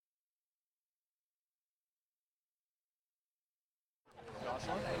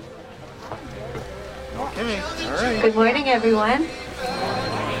Okay, all right. Good morning, everyone.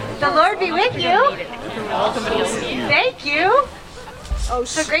 The Lord be with you. Thank you.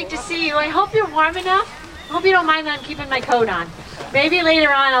 So great to see you. I hope you're warm enough. I hope you don't mind that I'm keeping my coat on. Maybe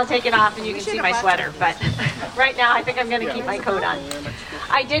later on I'll take it off and you can see my sweater, but right now I think I'm going to keep my coat on.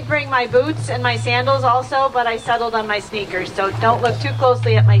 I did bring my boots and my sandals also, but I settled on my sneakers, so don't look too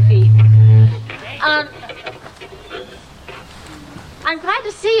closely at my feet. I'm glad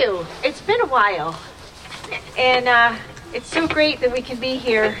to see you. It's been a while, and it's so great that we can be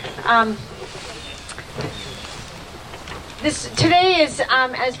here. Today is,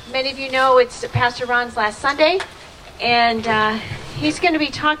 as many of you know, it's Pastor Ron's last Sunday, and he's going to be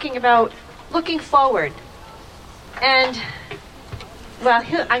talking about looking forward. And, well,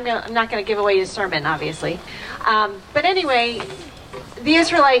 I'm not going to give away his sermon, obviously. But anyway, the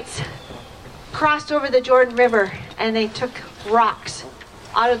Israelites crossed over the Jordan River, and they took rocks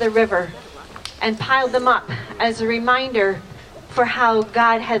out of the river and piled them up as a reminder for how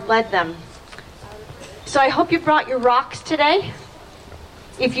God had led them. So I hope you brought your rocks today.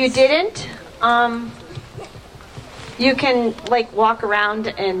 If you didn't, you can walk around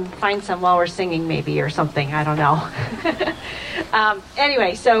and find some while we're singing maybe or something. I don't know.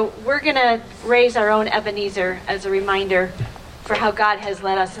 Anyway, so we're going to raise our own Ebenezer as a reminder for how God has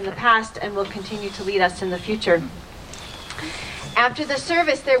led us in the past and will continue to lead us in the future. After the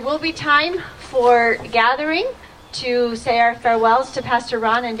service, there will be time for gathering to say our farewells to Pastor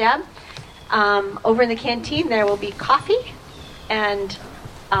Ron and Deb. Over in the canteen, there will be coffee and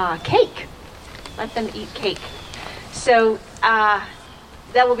cake. Let them eat cake. So that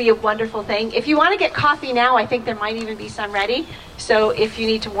will be a wonderful thing. If you want to get coffee now, I think there might even be some ready. So if you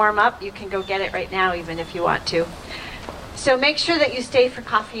need to warm up, you can go get it right now, even if you want to. So make sure that you stay for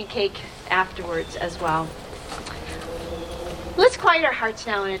coffee and cake afterwards as well. Let's quiet our hearts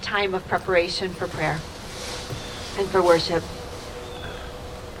now in a time of preparation for prayer and for worship.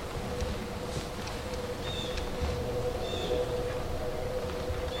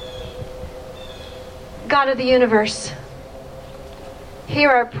 God of the universe, hear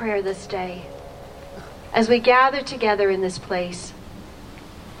our prayer this day as we gather together in this place.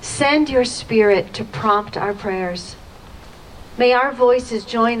 Send your Spirit to prompt our prayers. May our voices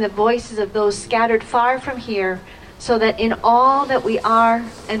join the voices of those scattered far from here, so that in all that we are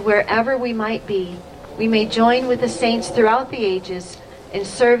and wherever we might be, we may join with the saints throughout the ages in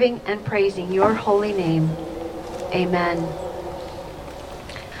serving and praising your holy name. Amen.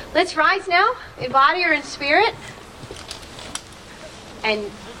 Let's rise now, in body or in spirit, and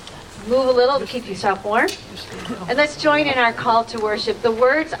move a little to keep yourself warm. And let's join in our call to worship. The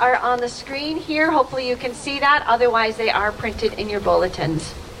words are on the screen here. Hopefully you can see that. Otherwise, they are printed in your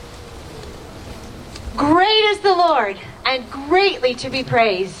bulletins. Great is the Lord, and greatly to be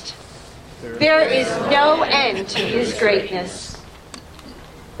praised. There is no end to his greatness.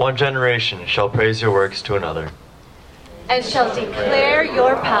 One generation shall praise your works to another, and shall declare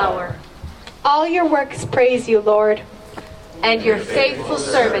your power. All your works praise you, Lord. And your faithful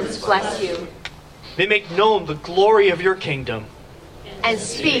servants bless you. They make known the glory of your kingdom, and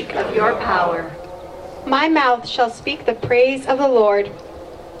speak of your power. My mouth shall speak the praise of the Lord.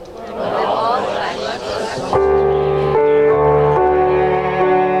 Let all flesh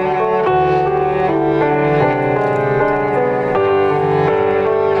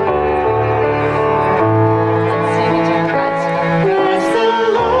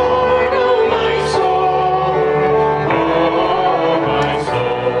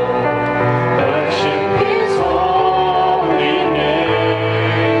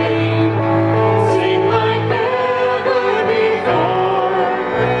Sing like never before.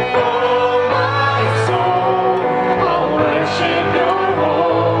 Oh, my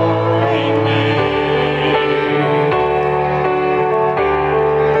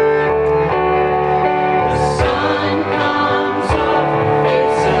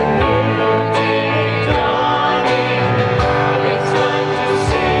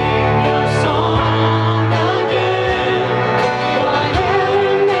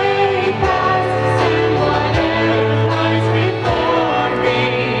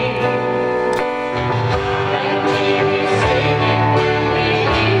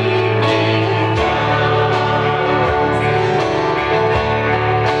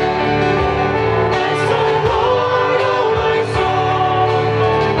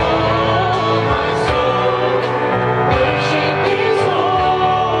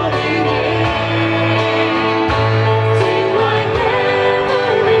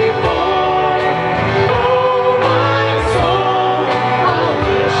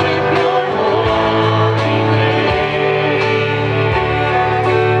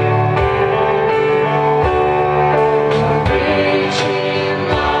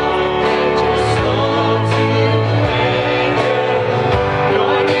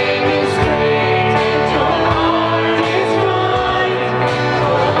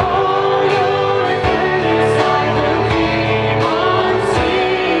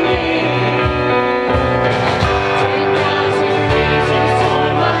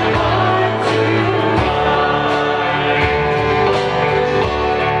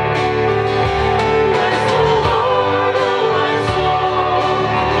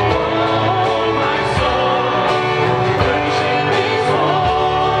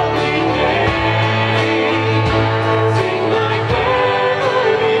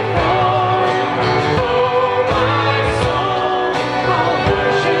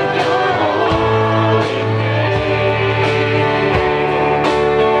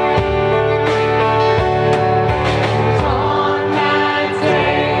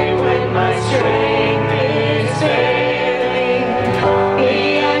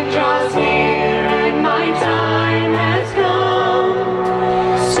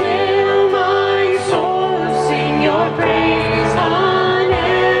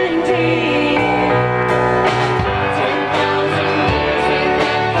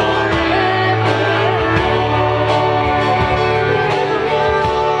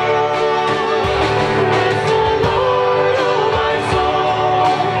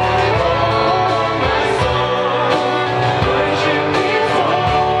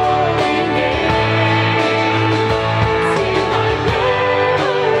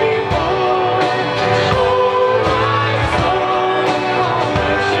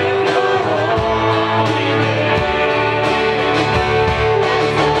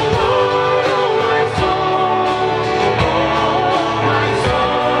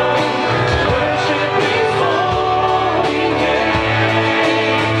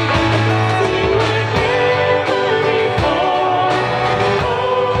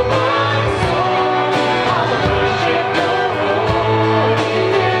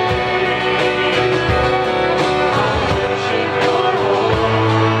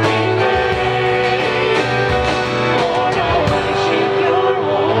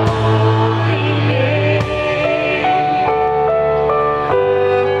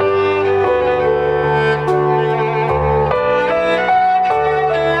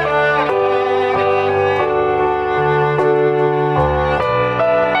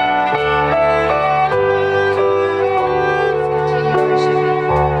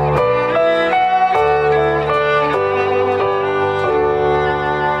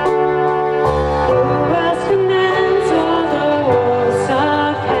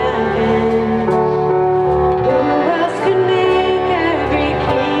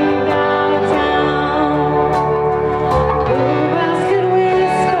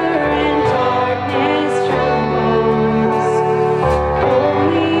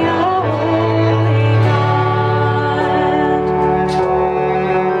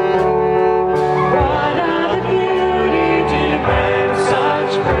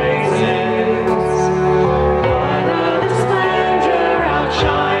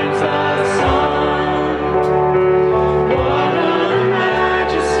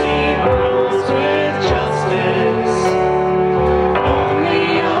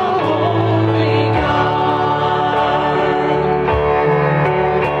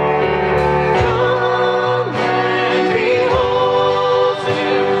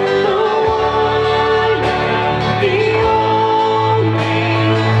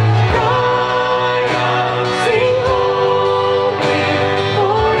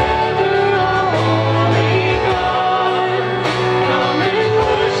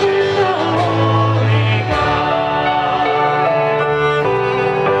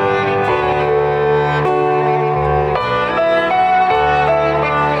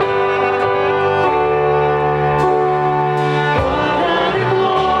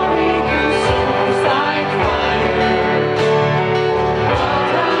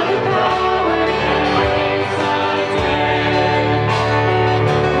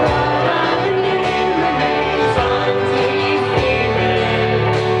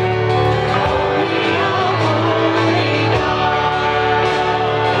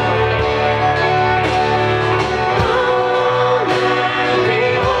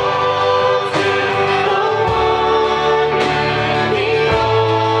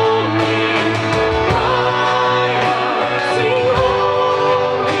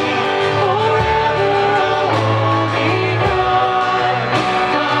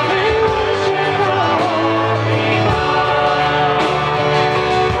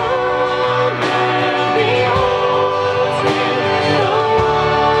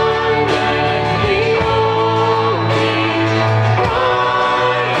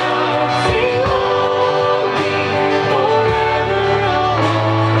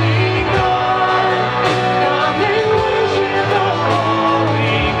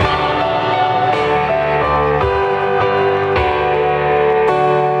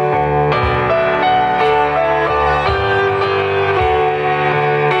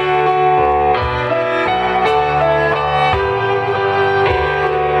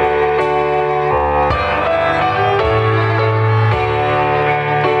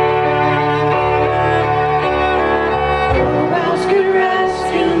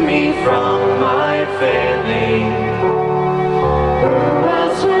failing. Who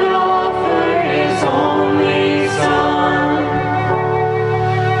else would offer his only Son?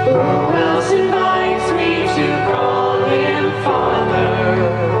 Who else invites me to call him Father?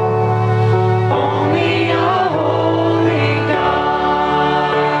 Only a holy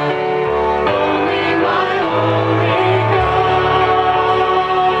God. Only my holy God.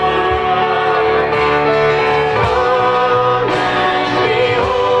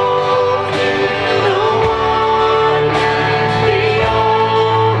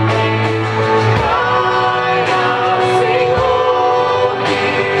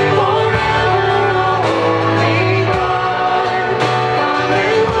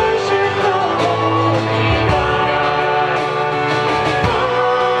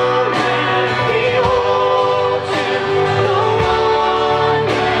 Come and behold him, the one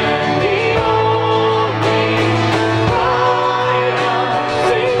and the only. Cry out,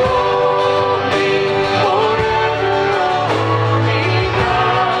 sing holy, forever holy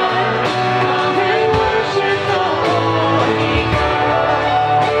God. Come and worship the holy God.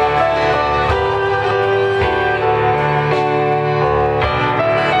 Come and behold him, the one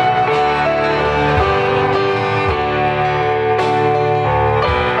and the only. Cry out, sing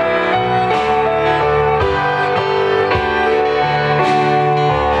holy, forever holy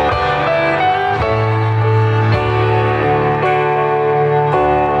God.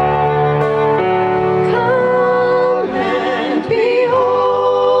 Come and worship the holy God. Come and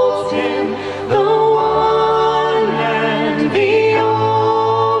behold him, the one and the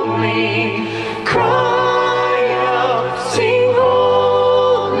only. Cry out, sing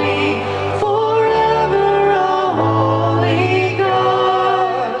holy, forever a holy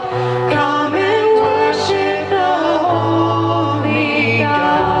God. Come and worship the holy God.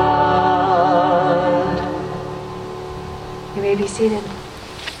 You may be seated.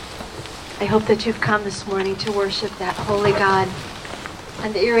 I hope that you've come this morning to worship that holy God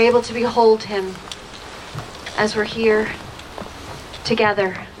and that you're able to behold him as we're here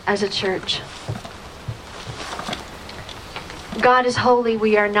together as a church. God is holy,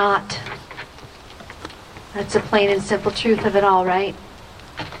 we are not. That's the plain and simple truth of it all, right?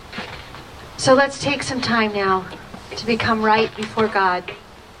 So let's take some time now to become right before God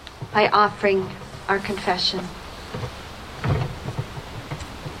by offering our confession.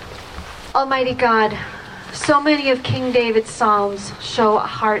 Almighty God, so many of King David's psalms show a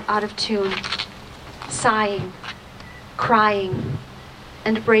heart out of tune, sighing, crying,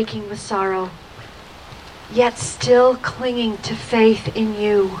 and breaking with sorrow, yet still clinging to faith in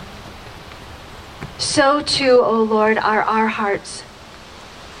you. So too, O Lord, are our hearts.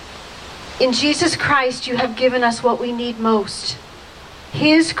 In Jesus Christ, you have given us what we need most.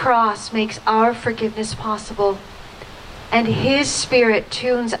 His cross makes our forgiveness possible, and his Spirit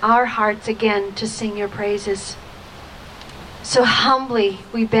tunes our hearts again to sing your praises. So humbly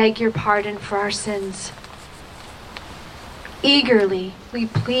we beg your pardon for our sins. Eagerly we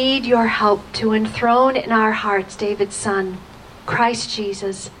plead your help to enthrone in our hearts David's Son, Christ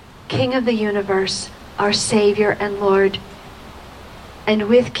Jesus, King of the universe, our Savior and Lord. And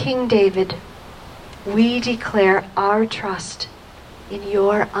with King David, we declare our trust in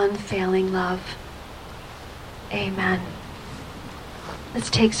your unfailing love. Amen. Let's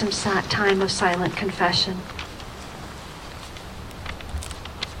take some time of silent confession.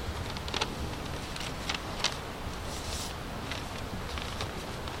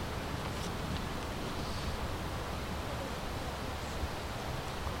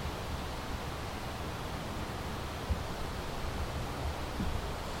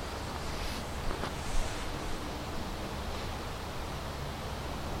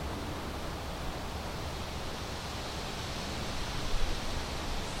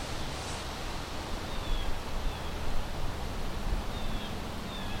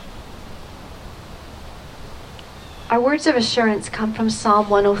 Our words of assurance come from Psalm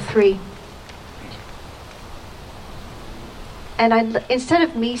 103. And instead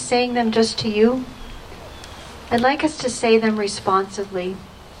of me saying them just to you, I'd like us to say them responsively.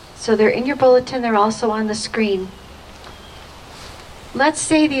 So they're in your bulletin, they're also on the screen. Let's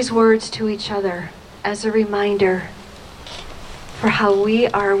say these words to each other as a reminder for how we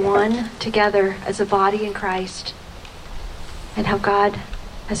are one together as a body in Christ, and how God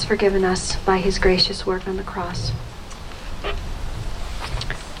has forgiven us by his gracious work on the cross.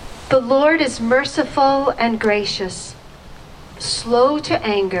 The Lord is merciful and gracious, slow to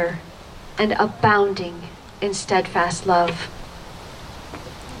anger, and abounding in steadfast love.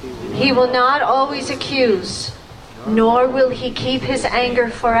 He will not always accuse, nor will he keep his anger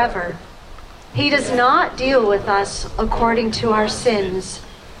forever. He does not deal with us according to our sins,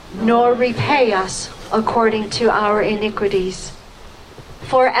 nor repay us according to our iniquities.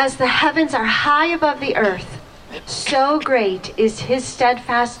 For as the heavens are high above the earth, so great is his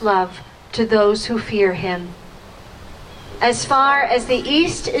steadfast love to those who fear him. As far as the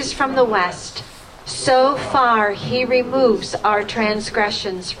east is from the west, so far he removes our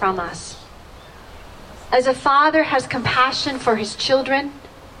transgressions from us. As a father has compassion for his children,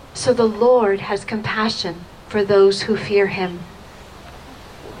 so the Lord has compassion for those who fear him.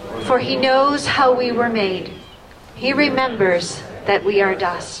 For he knows how we were made. He remembers that we are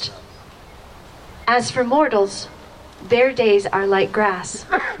dust. As for mortals, their days are like grass.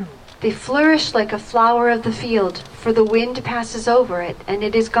 They flourish like a flower of the field, for the wind passes over it, and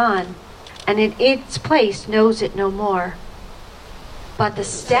it is gone, and in its place knows it no more. But the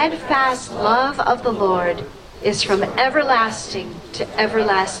steadfast love of the Lord is from everlasting to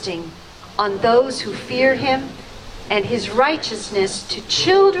everlasting on those who fear him, and his righteousness to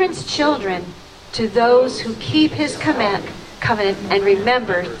children's children, to those who keep his covenant and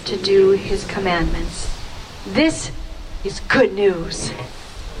remember to do his commandments. This is good news.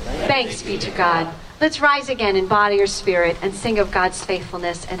 Thanks be to God. Let's rise again in body or spirit and sing of God's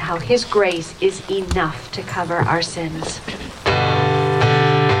faithfulness and how his grace is enough to cover our sins.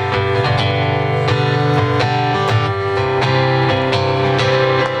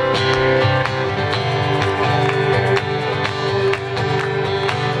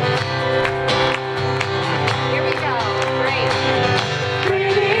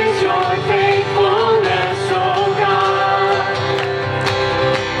 Great is your faithfulness, O God.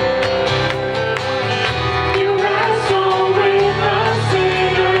 You wrestle with the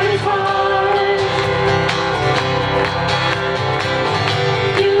sinner's heart.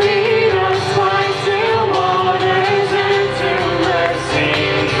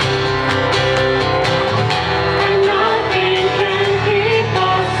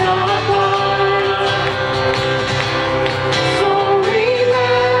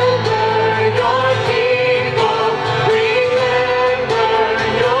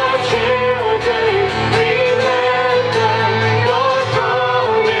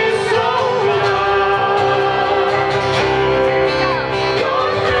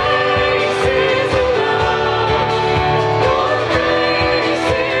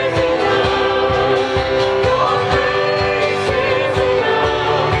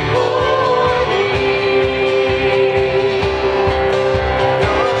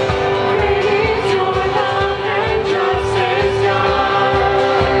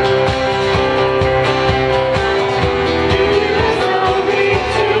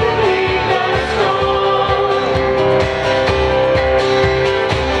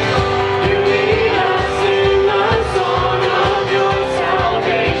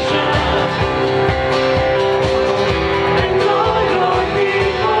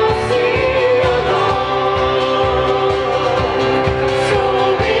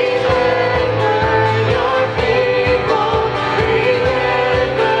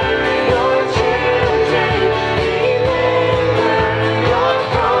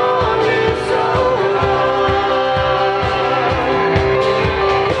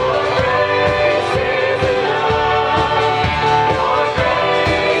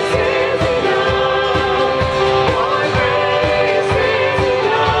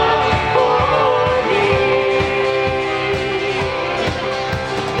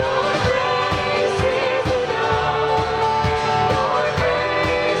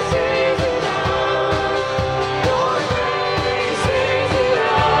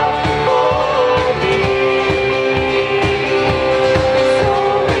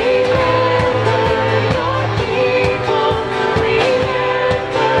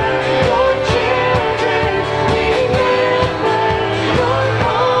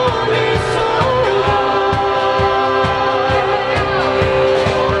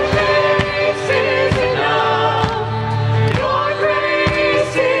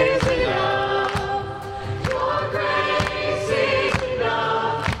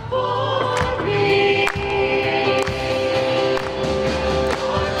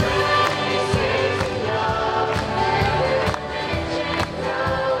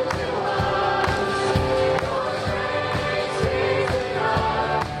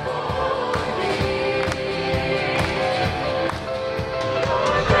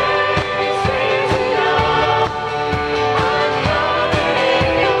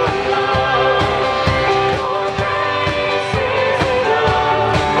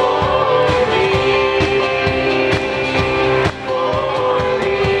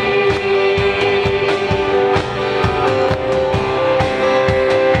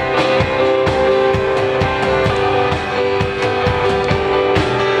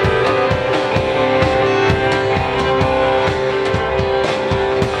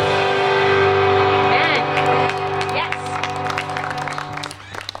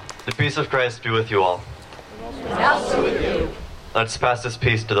 of Christ be with you all. And also with you. Let's pass this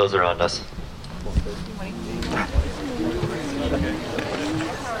peace to those around us.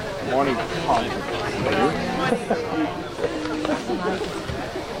 Morning.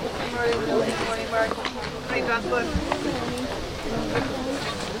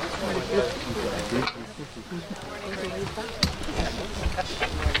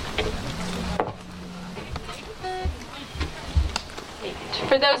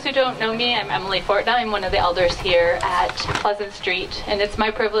 For those who don't know me, I'm Emily Fortna. I'm one of the elders here at Pleasant Street, and it's my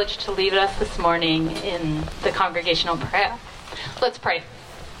privilege to lead us this morning in the congregational prayer. Let's pray.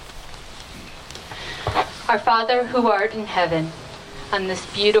 Our Father who art in heaven, on this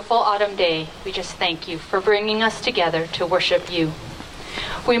beautiful autumn day, we just thank you for bringing us together to worship you.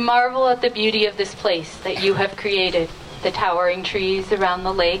 We marvel at the beauty of this place that you have created, the towering trees around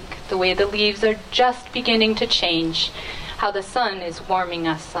the lake, the way the leaves are just beginning to change, how the sun is warming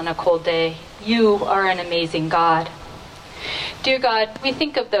us on a cold day. You are an amazing God. Dear God, we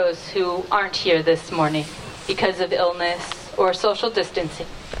think of those who aren't here this morning because of illness or social distancing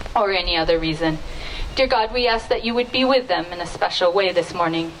or any other reason. Dear God, we ask that you would be with them in a special way this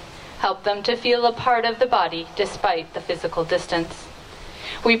morning. Help them to feel a part of the body despite the physical distance.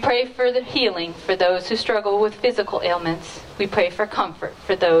 We pray for the healing for those who struggle with physical ailments. We pray for comfort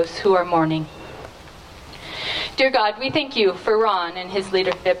for those who are mourning. Dear God, we thank you for Ron and his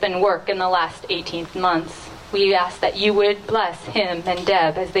leadership and work in the last 18 months. We ask that you would bless him and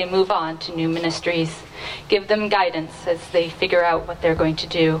Deb as they move on to new ministries. Give them guidance as they figure out what they're going to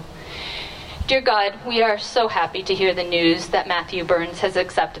do. Dear God, we are so happy to hear the news that Matthew Burns has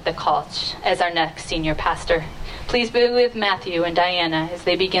accepted the call as our next senior pastor. Please be with Matthew and Diana as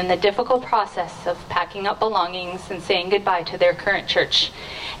they begin the difficult process of packing up belongings and saying goodbye to their current church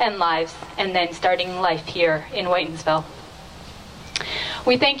and lives, and then starting life here in Whitinsville.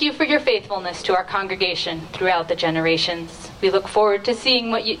 We thank you for your faithfulness to our congregation throughout the generations. We look forward to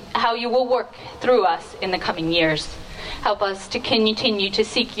seeing how you will work through us in the coming years. Help us to continue to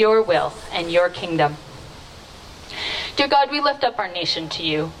seek your will and your kingdom. Dear God, we lift up our nation to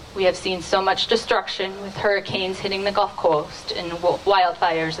you. We have seen so much destruction with hurricanes hitting the Gulf Coast and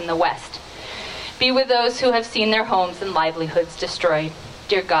wildfires in the West. Be with those who have seen their homes and livelihoods destroyed.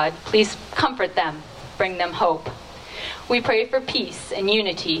 Dear God, please comfort them, bring them hope. We pray for peace and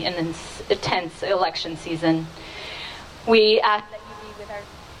unity in this intense election season. We ask that you be with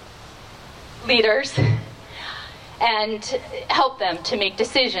our leaders and help them to make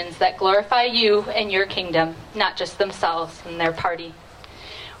decisions that glorify you and your kingdom, not just themselves and their party.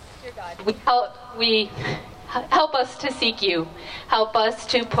 Dear God, help us to seek you. Help us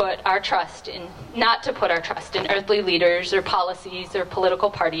to put our trust in, not to put our trust in earthly leaders or policies or political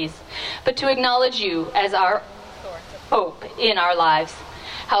parties, but to acknowledge you as our source of hope in our lives.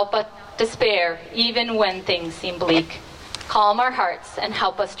 Help us despair even when things seem bleak. Calm our hearts and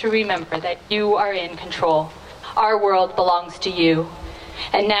help us to remember that you are in control. Our world belongs to you.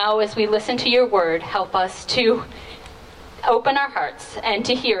 And now as we listen to your word, help us to open our hearts and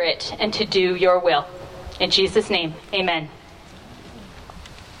to hear it and to do your will. In Jesus' name, amen.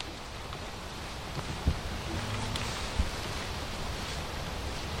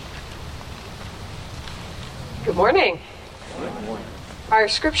 Good morning. Our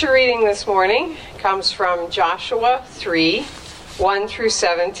scripture reading this morning comes from Joshua 3, 1 through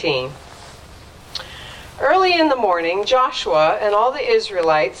 17. Early in the morning, Joshua and all the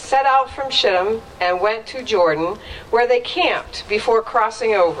Israelites set out from Shittim and went to Jordan, where they camped before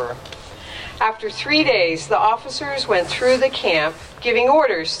crossing over. After 3 days, the officers went through the camp, giving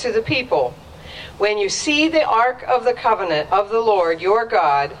orders to the people. When you see the ark of the covenant of the Lord your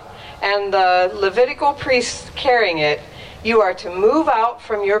God, and the Levitical priests carrying it, you are to move out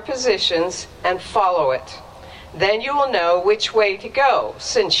from your positions and follow it. Then you will know which way to go,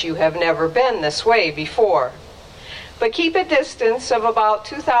 since you have never been this way before. But keep a distance of about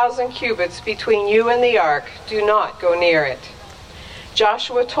 2,000 cubits between you and the ark. Do not go near it.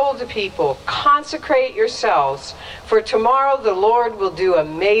 Joshua told the people, consecrate yourselves, for tomorrow the Lord will do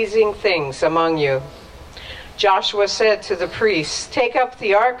amazing things among you. Joshua said to the priests, take up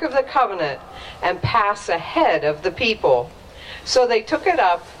the ark of the covenant and pass ahead of the people. So they took it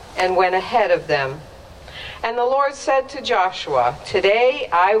up and went ahead of them. And the Lord said to Joshua, today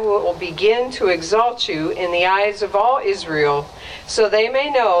I will begin to exalt you in the eyes of all Israel, so they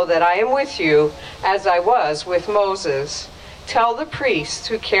may know that I am with you as I was with Moses. Tell the priests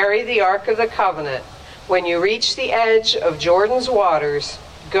who carry the ark of the covenant, when you reach the edge of Jordan's waters,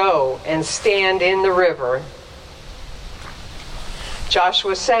 go and stand in the river.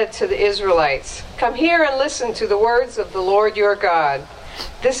 Joshua said to the Israelites, come here and listen to the words of the Lord your God.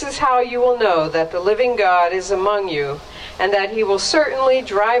 This is how you will know that the living God is among you, and that he will certainly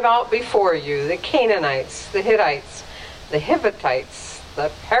drive out before you the Canaanites, the Hittites, the Hivites,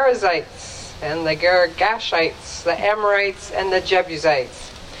 the Perizzites, and the Girgashites, the Amorites, and the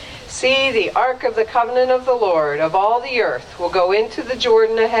Jebusites. See, the ark of the covenant of the Lord of all the earth will go into the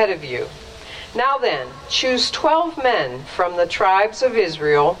Jordan ahead of you. Now then, choose 12 men from the tribes of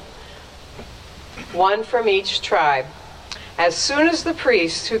Israel, one from each tribe. As soon as the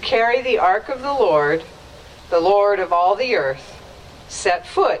priests who carry the ark of the Lord of all the earth, set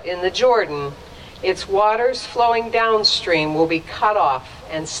foot in the Jordan, its waters flowing downstream will be cut off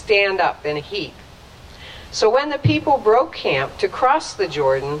and stand up in a heap. So when the people broke camp to cross the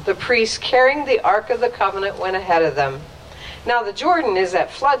Jordan, the priests carrying the ark of the covenant went ahead of them. Now the Jordan is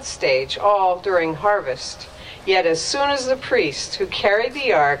at flood stage all during harvest. Yet as soon as the priests who carried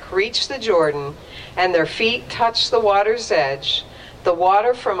the ark reached the Jordan, and their feet touched the water's edge, the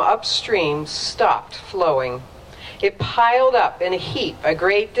water from upstream stopped flowing. It piled up in a heap a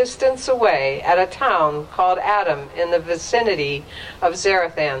great distance away at a town called Adam in the vicinity of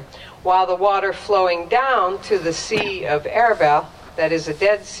Zarethan, while the water flowing down to the Sea of Arabah, that is a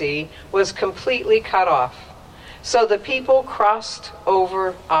Dead Sea, was completely cut off. So the people crossed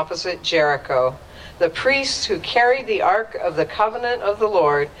over opposite Jericho. The priests who carried the ark of the covenant of the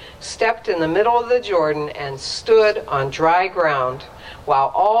Lord stepped in the middle of the Jordan and stood on dry ground,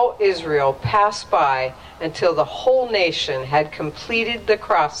 while all Israel passed by until the whole nation had completed the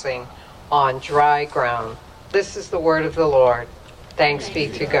crossing on dry ground. This is the word of the Lord. Thanks be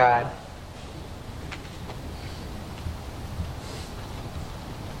to God.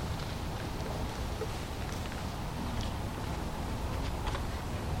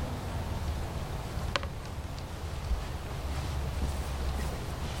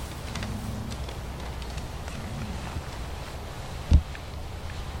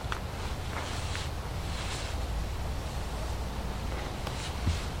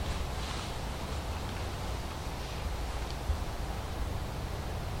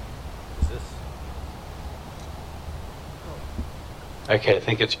 Okay, I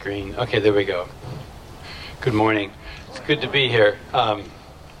think it's green. Okay, there we go. Good morning. It's good to be here.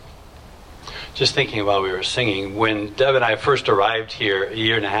 Just thinking while we were singing, when Deb and I first arrived here a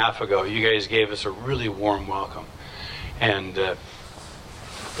year and a half ago, you guys gave us a really warm welcome. And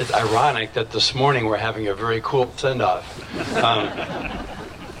it's ironic that this morning we're having a very cool send-off.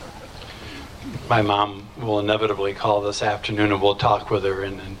 My mom will inevitably call this afternoon and we'll talk with her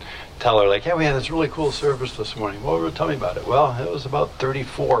and tell her, like, yeah, we had this really cool service this morning. Well, tell me about it. Well, it was about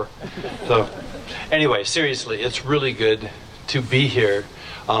 34. So anyway, seriously, it's really good to be here.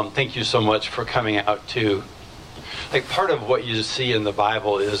 Thank you so much for coming out to, like, part of what you see in the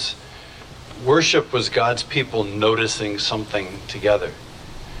Bible is worship was God's people noticing something together.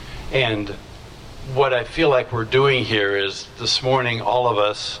 And what I feel like we're doing here is this morning, all of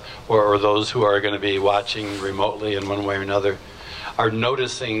us, or those who are going to be watching remotely in one way or another, are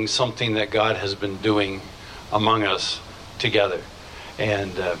noticing something that God has been doing among us together.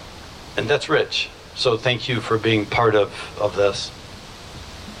 And that's rich. So thank you for being part of this.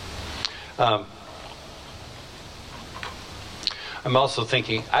 I'm also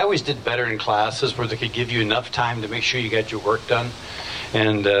thinking, I always did better in classes where they could give you enough time to make sure you got your work done.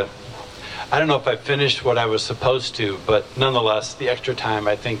 And I don't know if I finished what I was supposed to, but nonetheless, the extra time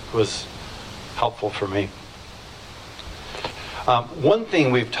I think was helpful for me. One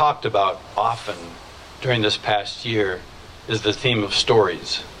thing we've talked about often during this past year is the theme of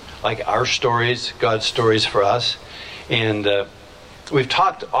stories, like our stories, God's stories for us. And we've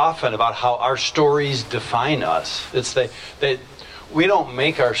talked often about how our stories define us. It's we don't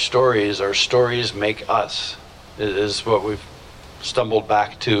make our stories make us, is what we've stumbled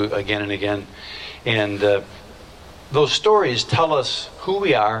back to again and again. And those stories tell us who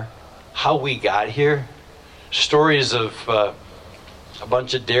we are, how we got here. Stories of a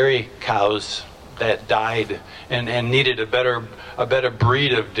bunch of dairy cows that died and needed a better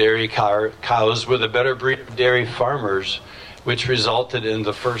breed of dairy cows with a better breed of dairy farmers, which resulted in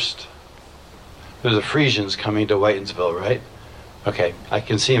the Frisians coming to Whitensville, right? Okay, I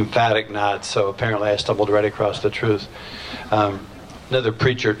can see emphatic nods, so apparently I stumbled right across the truth. Another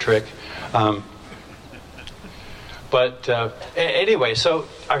preacher trick. But anyway, so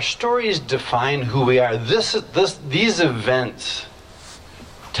our stories define who we are. These events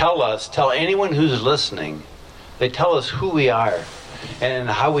tell anyone who's listening, they tell us who we are and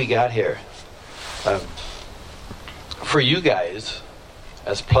how we got here. For you guys,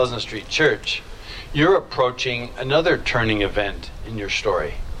 as Pleasant Street Church, you're approaching another turning event in your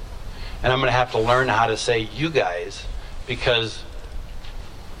story. And I'm going to have to learn how to say you guys, because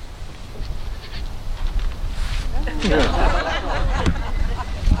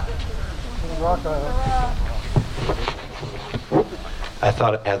I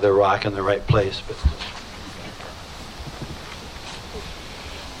thought it had the rock in the right place, but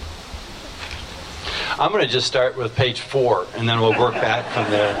I'm going to just start with page 4, and then we'll work back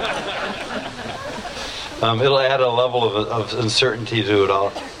from there. It'll add a level of uncertainty to it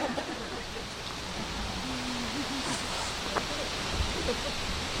all.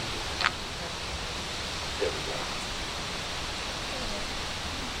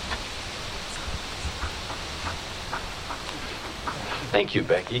 Thank you,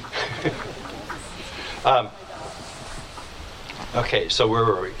 Becky. Okay, so where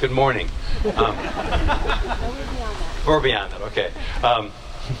were we? Good morning. We're beyond that, okay.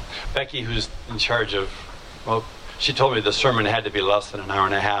 Becky, who's in charge of, well, she told me the sermon had to be less than an hour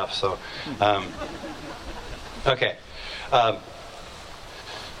and a half, so, okay.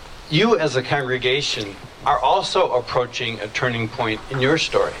 You as a congregation are also approaching a turning point in your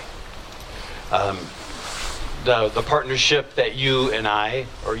story. The partnership that you and I,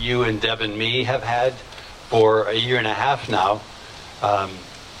 or you and Deb and me, have had for a year and a half now,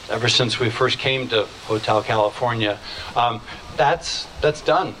 ever since we first came to Hotel California, that's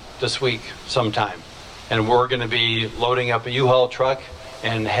done this week sometime. And we're going to be loading up a U-Haul truck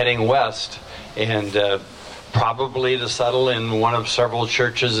and heading west, and probably to settle in one of several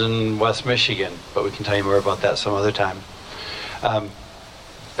churches in West Michigan. But we can tell you more about that some other time.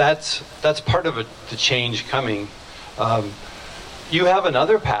 That's part of the change coming. You have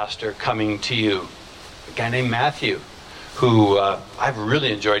another pastor coming to you, a guy named Matthew, who I've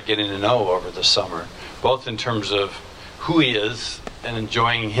really enjoyed getting to know over the summer, both in terms of who he is and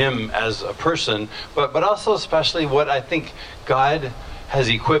enjoying him as a person, but also especially what I think God has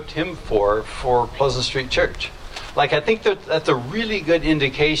equipped him for Pleasant Street Church. Like, I think that's a really good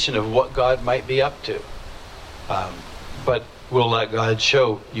indication of what God might be up to. But we'll let God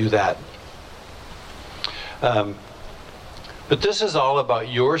show you that. But this is all about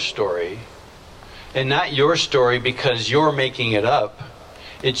your story, and not your story because you're making it up.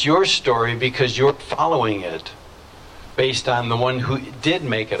 It's your story because you're following it based on the one who did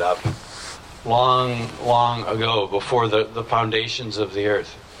make it up long, long ago, before the foundations of the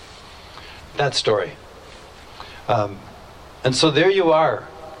earth. That story. And so there you are.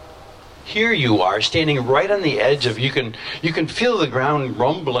 Here you are, standing right on the edge of, you can feel the ground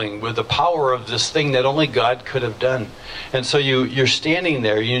rumbling with the power of this thing that only God could have done. And so you're standing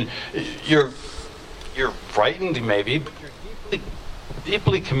there, you're frightened maybe, but you're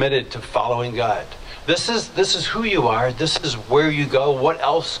deeply committed to following God. This is who you are, this is where you go. What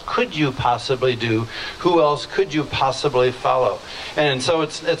else could you possibly do? Who else could you possibly follow? And so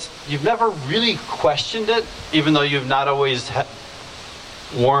it's you've never really questioned it, even though you've not always had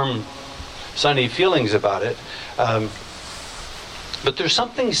warm, sunny feelings about it. But there's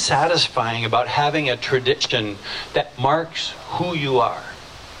something satisfying about having a tradition that marks who you are.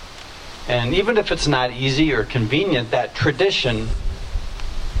 And even if it's not easy or convenient, that tradition...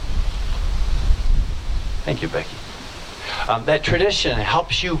 Thank you, Becky. That tradition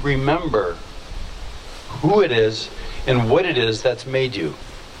helps you remember who it is and what it is that's made you.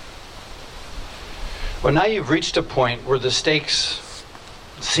 Well, now you've reached a point where the stakes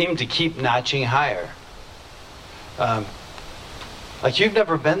seem to keep notching higher. Like, you've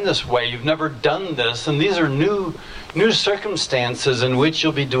never been this way, you've never done this, and these are new circumstances in which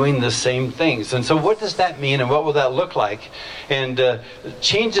you'll be doing the same things. And so what does that mean, and what will that look like? And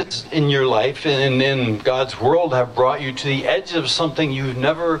changes in your life and in God's world have brought you to the edge of something you've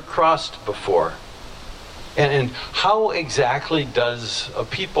never crossed before. And how exactly does a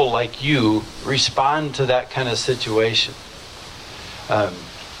people like you respond to that kind of situation?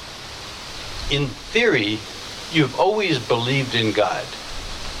 In theory, you've always believed in God.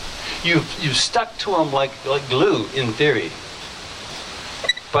 You've stuck to him like glue, in theory.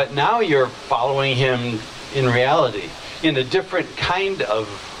 But now you're following him in reality, in a different kind of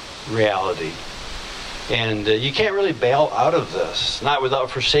reality. And you can't really bail out of this, not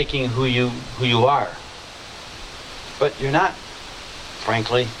without forsaking who you are. But you're not,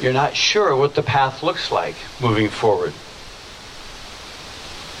 frankly, you're not sure what the path looks like moving forward.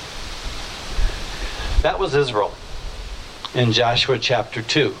 That was Israel in Joshua chapter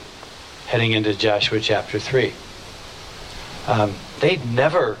 2, heading into Joshua chapter 3. They'd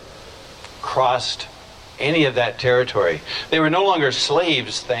never crossed any of that territory. They were no longer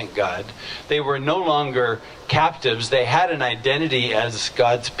slaves, thank God. They were no longer captives. They had an identity as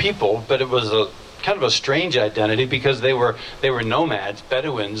God's people, but it was a kind of a strange identity because they were nomads,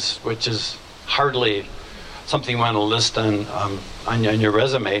 Bedouins, which is hardly something you want to list on your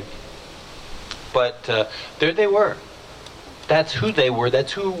resume. But there they were. That's who they were.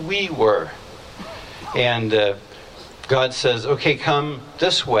 That's who we were. And God says, okay, come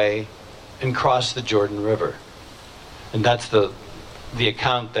this way and cross the Jordan River. And that's the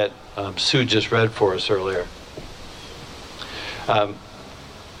account that Sue just read for us earlier.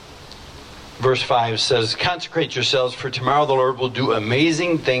 Verse 5 says, consecrate yourselves, for tomorrow the Lord will do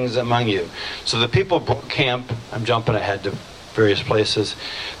amazing things among you. So the people broke camp. I'm jumping ahead to various places.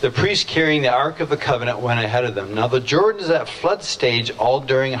 The priest carrying the Ark of the Covenant went ahead of them. Now the Jordan is at flood stage all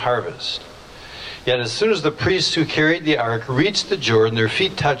during harvest. Yet as soon as the priests who carried the ark reached the Jordan, their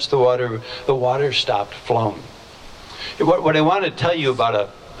feet touched the water stopped flowing. What I want to tell you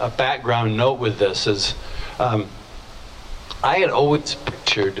about a background note with this is I had always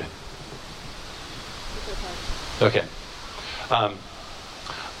pictured... Okay. I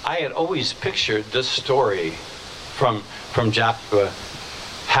had always pictured this story from Joshua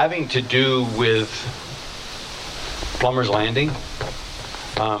having to do with Plummer's Landing.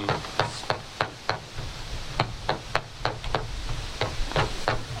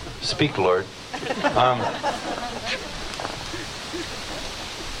 Speak, Lord.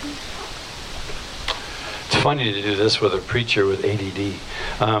 It's funny to do this with a preacher with ADD.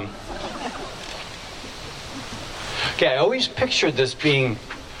 Okay, I always pictured this being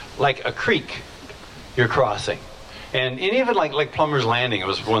like a creek you're crossing. And even like Plummer's Landing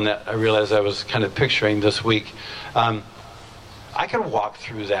was one that I realized I was kind of picturing this week. I could walk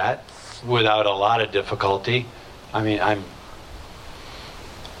through that without a lot of difficulty. I mean, I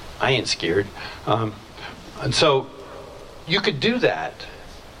ain't scared. And so you could do that.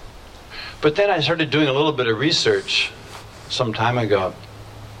 But then I started doing a little bit of research some time ago.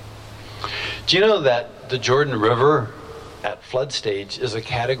 Do you know that the Jordan River at flood stage is a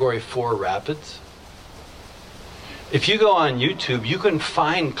Category 4 rapids? If you go on YouTube, you can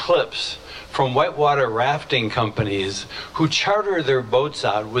find clips from whitewater rafting companies who charter their boats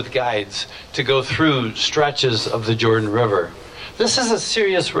out with guides to go through stretches of the Jordan River. This is a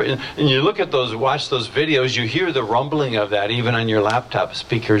serious, and you look at those, watch those videos, you hear the rumbling of that even on your laptop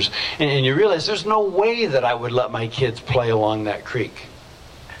speakers, and you realize there's no way that I would let my kids play along that creek.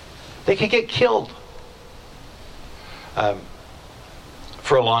 They could get killed.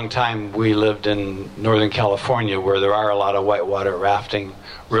 For a long time, we lived in Northern California where there are a lot of whitewater rafting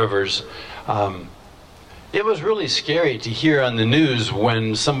rivers. It was really scary to hear on the news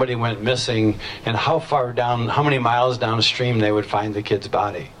when somebody went missing and how many miles downstream they would find the kid's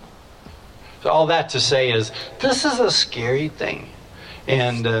body. So all that to say is, this is a scary thing.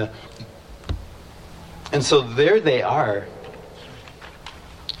 And so there they are.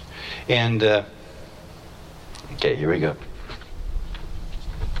 And, okay, here we go.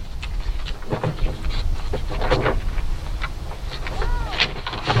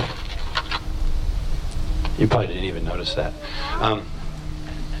 You probably didn't even notice that.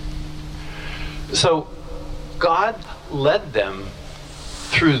 So God led them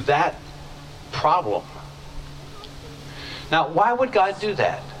through that problem. Now, why would God do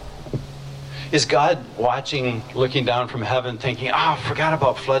that? Is God watching, looking down from heaven, thinking, I forgot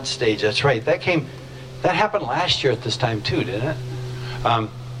about flood stage. That's right. That happened last year at this time too, didn't it?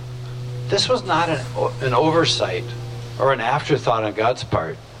 This was not an oversight or an afterthought on God's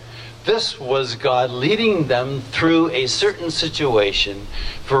part. This was God leading them through a certain situation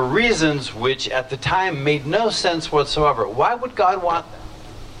for reasons which at the time made no sense whatsoever. Why would God want that?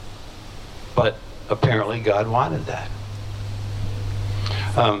 But apparently God wanted that.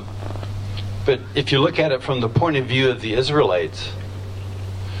 But if you look at it from the point of view of the Israelites,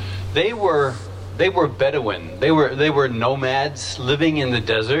 they were Bedouin. They were nomads living in the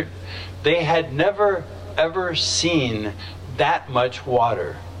desert. They had never ever seen that much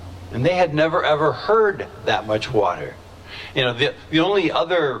water. And they had never ever heard that much water. You know, the only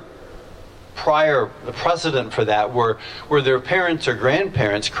other precedent for that were their parents or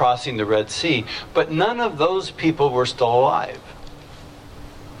grandparents crossing the Red Sea, but none of those people were still alive.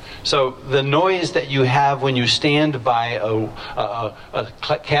 So the noise that you have when you stand by a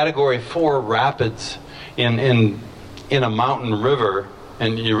Category 4 rapids in a mountain river,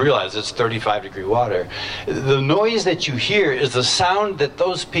 and you realize it's 35-degree water, the noise that you hear is the sound that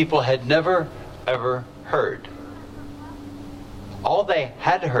those people had never, ever heard. All they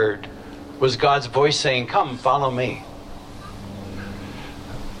had heard was God's voice saying, come, follow me.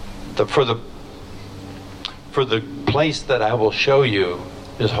 For the place that I will show you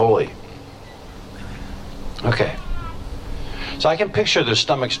is holy. Okay. So I can picture their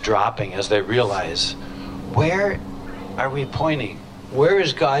stomachs dropping as they realize, where are we pointing? Where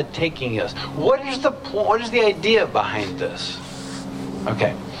is God taking us? What is the idea behind this?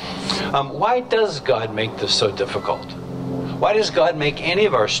 Okay. Why does God make this so difficult? Why does God make any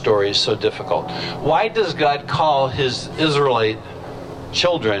of our stories so difficult? Why does God call his Israelite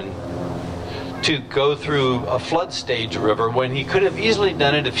children to go through a flood stage river when he could have easily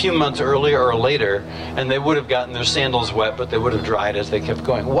done it a few months earlier or later, and they would have gotten their sandals wet, but they would have dried as they kept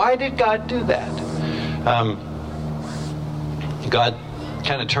going? Why did God do that? God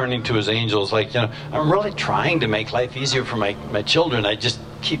kind of turning to his angels like, I'm really trying to make life easier for my children. I just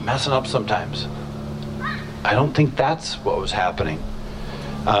keep messing up sometimes. I don't think that's what was happening.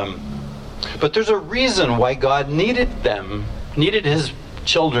 But there's a reason why God needed his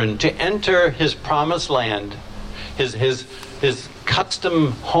children to enter his promised land, his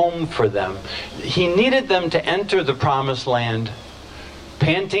custom home for them. He needed them to enter the promised land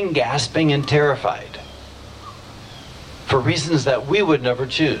panting, gasping, and terrified for reasons that we would never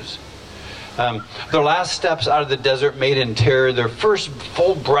choose. Their last steps out of the desert made in terror, their first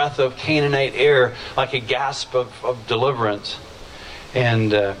full breath of Canaanite air like a gasp of deliverance.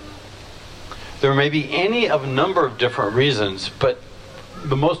 And there may be any of a number of different reasons, but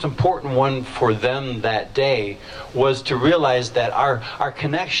the most important one for them that day was to realize that our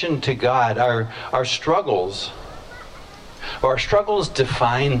connection to God, our struggles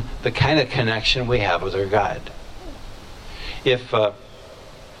define the kind of connection we have with our God. If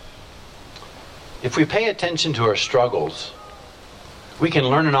we pay attention to our struggles, we can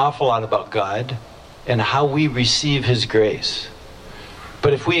learn an awful lot about God and how we receive his grace.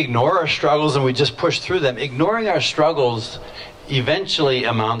 But if we ignore our struggles and we just push through them, ignoring our struggles eventually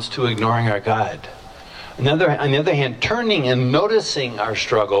amounts to ignoring our God. On the other hand, turning and noticing our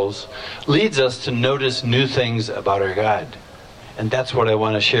struggles leads us to notice new things about our God. And that's what I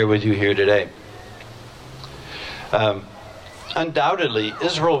want to share with you here today. Undoubtedly,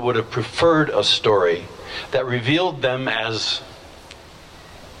 Israel would have preferred a story that revealed them as,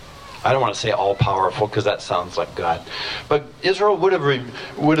 I don't want to say all-powerful because that sounds like God, but Israel would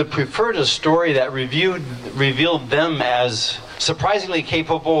have preferred a story that revealed them as surprisingly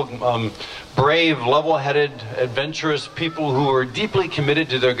capable, brave, level-headed, adventurous people who were deeply committed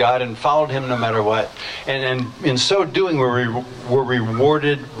to their God and followed him no matter what. And in so doing, were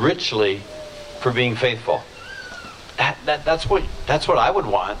rewarded richly for being faithful. That's what I would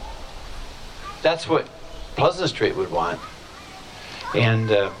want. That's what Pleasant Street would want. And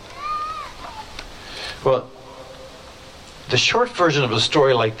well, the short version of a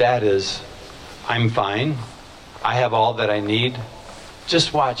story like that is, I'm fine. I have all that I need.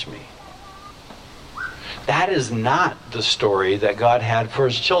 Just watch me. That is not the story that God had for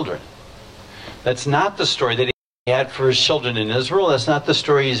his children. That's not the story that he had for his children in Israel. That's not the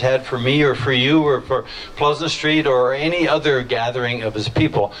story he's had for me or for you or for Pleasant Street or any other gathering of his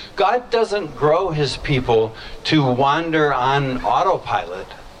people. God doesn't grow his people to wander on autopilot.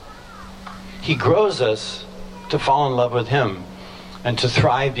 He grows us to fall in love with him and to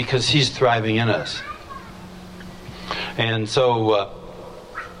thrive because he's thriving in us. And so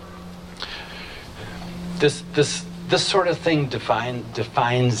this sort of thing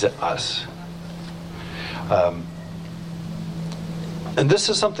defines us. And this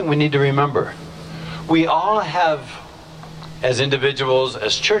is something we need to remember. We all have, as individuals,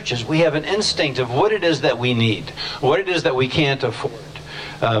 as churches, we have an instinct of what it is that we need, what it is that we can't afford.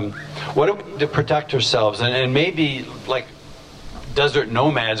 What do we need to protect ourselves? And maybe, like desert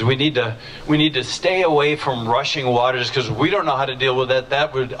nomads, we need to stay away from rushing waters because we don't know how to deal with that.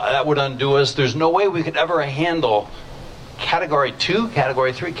 That would undo us. There's no way we could ever handle Category 2,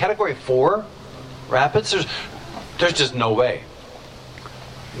 Category 3, Category 4 rapids. There's just no way.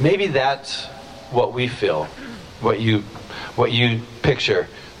 Maybe that's what we feel, what you picture.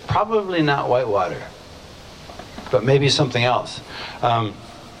 Probably not whitewater, but maybe something else.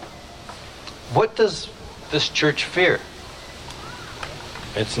 What does this church fear?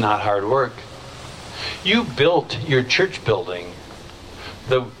 It's not hard work. You built your church building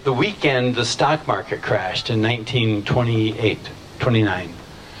the weekend the stock market crashed in 29.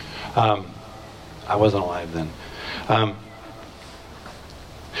 I wasn't alive then.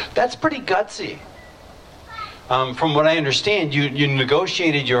 That's pretty gutsy. From what I understand, you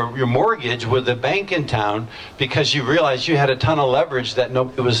negotiated your mortgage with the bank in town because you realized you had a ton of leverage that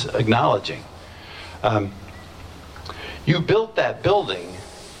nobody was acknowledging. You built that building,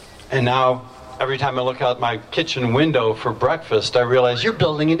 and now every time I look out my kitchen window for breakfast, I realize you're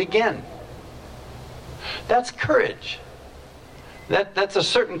building it again. That's courage. That's a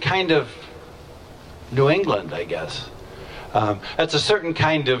certain kind of New England, I guess. That's a certain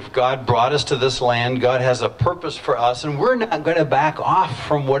kind of God brought us to this land. God has a purpose for us, and we're not going to back off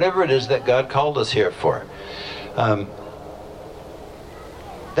from whatever it is that God called us here for.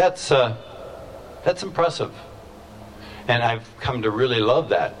 That's impressive. And I've come to really love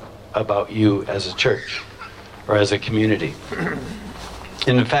that about you as a church or as a community.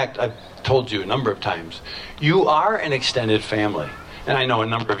 And in fact, I've told you a number of times, you are an extended family. And I know a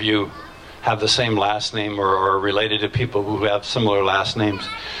number of you have the same last name or are related to people who have similar last names.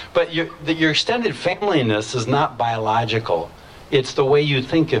 But your extended familyness is not biological. It's the way you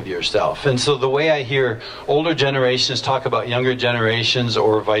think of yourself. And so the way I hear older generations talk about younger generations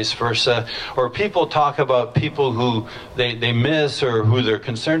or vice versa, or people talk about people who they miss or who they're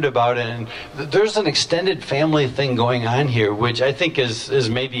concerned about, and there's an extended family thing going on here, which I think is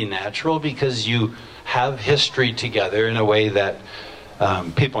maybe natural because you have history together in a way that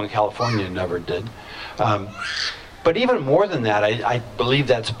people in California never did. But even more than that, I believe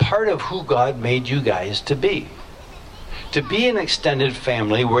that's part of who God made you guys to be. To be an extended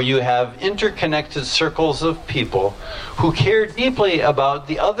family where you have interconnected circles of people who care deeply about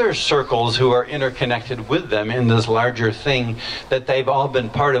the other circles who are interconnected with them in this larger thing that they've all been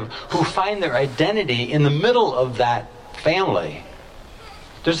part of, who find their identity in the middle of that family.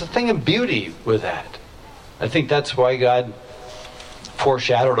 There's a thing of beauty with that. I think that's why God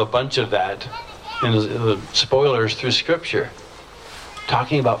foreshadowed a bunch of that in the spoilers through Scripture,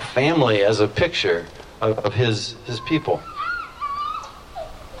 talking about family as a picture of his people.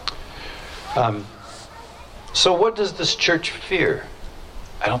 So what does this church fear?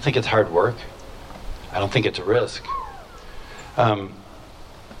 I don't think it's hard work. I don't think it's a risk.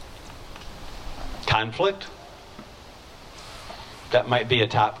 Conflict? That might be a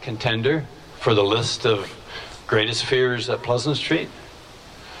top contender for the list of greatest fears at Pleasant Street.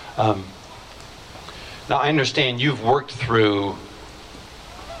 Now I understand you've worked through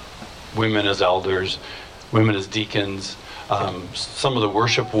women as elders, women as deacons, some of the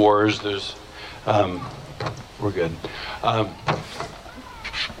worship wars. We're good.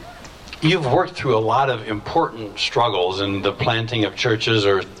 You've worked through a lot of important struggles in the planting of churches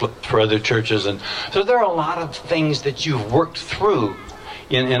or for other churches, and so there are a lot of things that you've worked through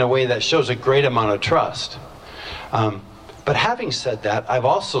in a way that shows a great amount of trust. But having said that, I've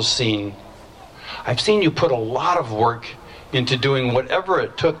seen you put a lot of work into doing whatever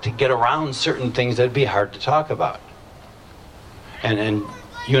it took to get around certain things that'd be hard to talk about. And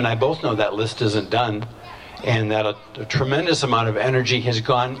you and I both know that list isn't done, and that a tremendous amount of energy has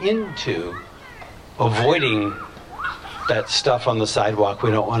gone into avoiding that stuff on the sidewalk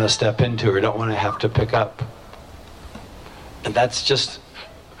we don't want to step into or don't want to have to pick up. And that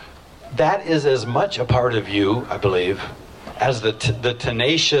is as much a part of you, I believe, as the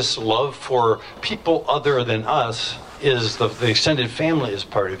tenacious love for people other than us is the extended family is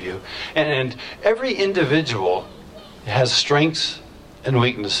part of you. And every individual has strengths and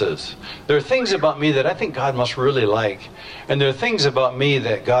weaknesses. There are things about me that I think God must really like, and there are things about me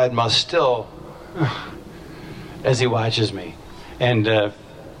that God must still, as he watches me. And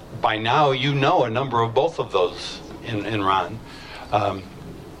by now you know a number of both of those in Ron.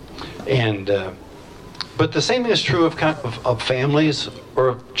 But the same is true of families or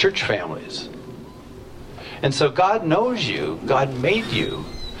of church families. And so God knows you, God made you.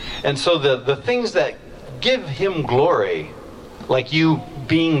 And so the things that give him glory, like you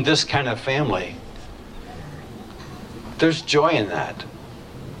being this kind of family, there's joy in that.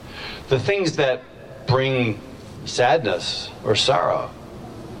 The things that bring sadness or sorrow,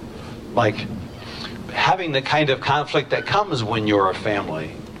 like having the kind of conflict that comes when you're a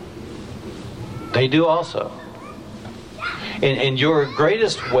family, they do also. And your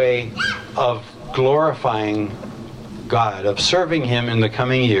greatest way of glorifying God, of serving him in the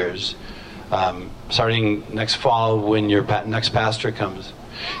coming years, starting next fall when your next pastor comes,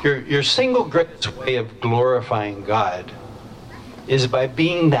 your single greatest way of glorifying God is by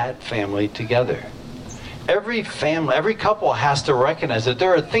being that family together. Every family, every couple has to recognize that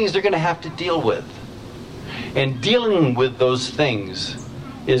there are things they're going to have to deal with. And dealing with those things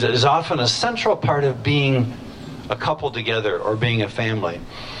is often a central part of being a couple together or being a family.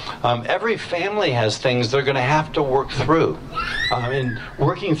 Every family has things they're going to have to work through. And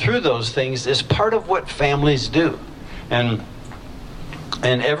working through those things is part of what families do. And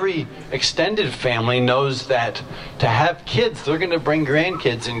every extended family knows that to have kids, they're going to bring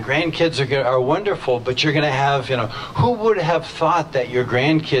grandkids, and grandkids are wonderful, but you're going to have, who would have thought that your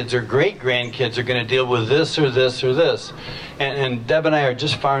grandkids or great-grandkids are going to deal with this or this or this? And Deb and I are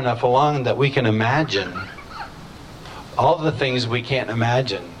just far enough along that we can imagine all the things we can't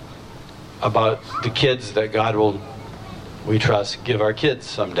imagine about the kids that God will, we trust, give our kids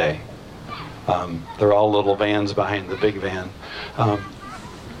someday. They're all little vans behind the big van.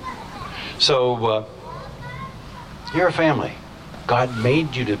 So you're a family. God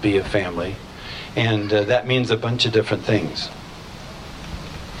made you to be a family, and that means a bunch of different things.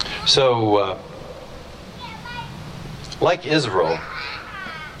 So, like Israel,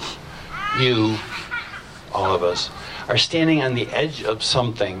 you, all of us, are standing on the edge of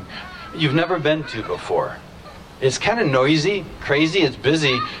something you've never been to before. It's kind of noisy, crazy, it's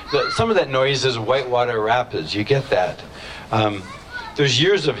busy. Some of that noise is Whitewater Rapids, you get that. There's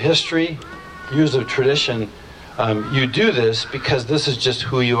years of history, years of tradition. You do this because this is just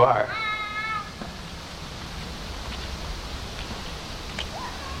who you are.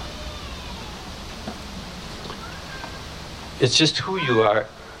 It's just who you are.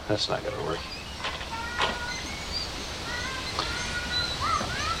 That's not going to work.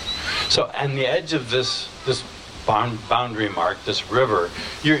 So on the edge of this boundary mark, this river,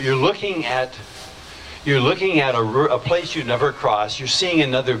 you're looking at a place you've never crossed. You're seeing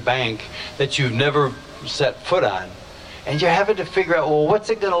another bank that you've never set foot on, and you're having to figure out, well, what's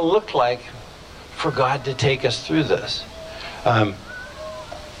it going to look like for God to take us through this? So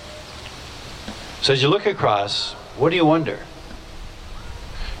as you look across, what do you wonder?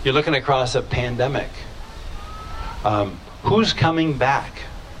 You're looking across a pandemic. Who's coming back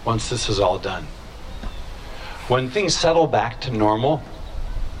once this is all done? When things settle back to normal,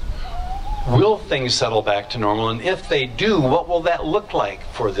 will things settle back to normal? And if they do, what will that look like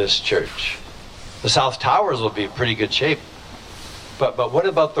for this church? The South Towers will be in pretty good shape. But what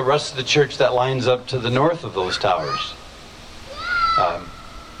about the rest of the church that lines up to the north of those towers?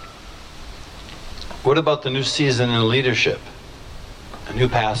 What about the new season in leadership? A new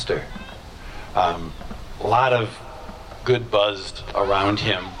pastor. A lot of good buzz around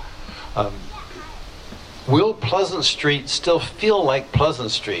him. Will Pleasant Street still feel like Pleasant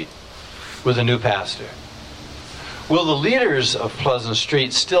Street with a new pastor? Will the leaders of Pleasant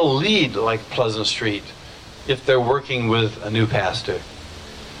Street still lead like Pleasant Street if they're working with a new pastor?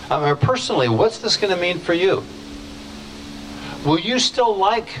 Personally, what's this going to mean for you? Will you still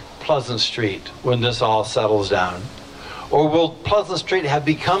like Pleasant Street when this all settles down? Or will Pleasant Street have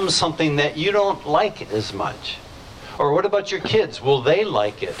become something that you don't like as much? Or what about your kids? Will they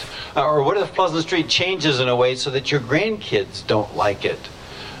like it? Or what if Pleasant Street changes in a way so that your grandkids don't like it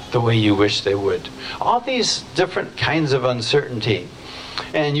the way you wish they would? All these different kinds of uncertainty.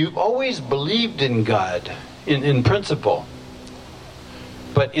 And you've always believed in God, in principle.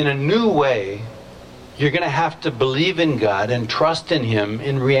 But in a new way, you're going to have to believe in God and trust in Him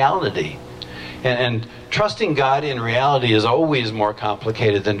in reality. And trusting God in reality is always more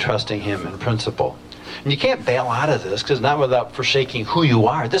complicated than trusting Him in principle. And you can't bail out of this, because not without forsaking who you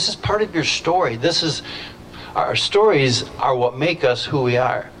are. This is part of your story. Our stories are what make us who we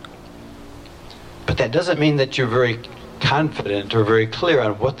are. But that doesn't mean that you're very confident or very clear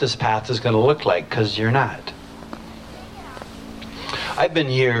on what this path is going to look like, because you're not. I've been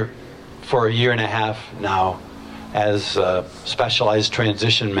here for a year and a half now as a specialized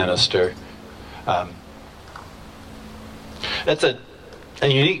transition minister. That's a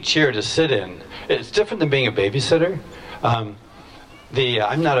unique chair to sit in. It's different than being a babysitter. I'm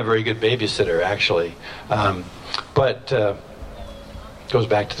not a very good babysitter, actually. But goes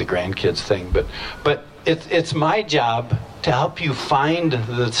back to the grandkids thing. But it's my job to help you find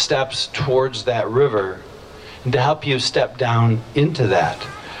the steps towards that river and to help you step down into that.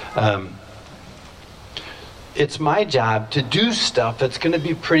 It's my job to do stuff that's going to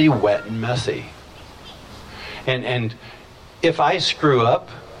be pretty wet and messy. And if I screw up,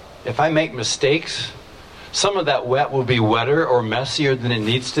 if I make mistakes, some of that wet will be wetter or messier than it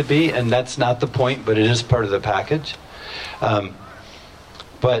needs to be, and that's not the point, but it is part of the package.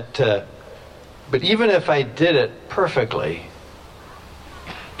 But even if I did it perfectly,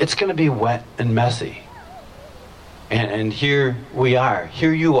 it's going to be wet and messy. And here we are.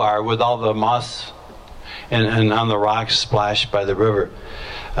 Here you are with all the moss and on the rocks splashed by the river.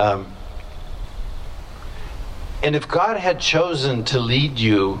 And if God had chosen to lead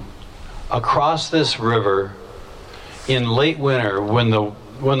you across this river in late winter when the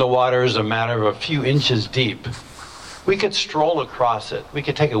water is a matter of a few inches deep, we could stroll across it. We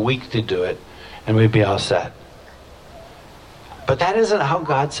could take a week to do it, and we'd be all set. But that isn't how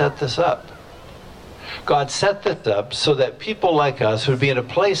God set this up. God set this up so that people like us would be in a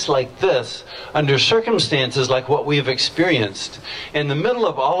place like this, under circumstances like what we've experienced. In the middle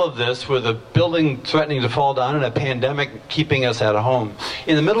of all of this, with a building threatening to fall down and a pandemic keeping us at home,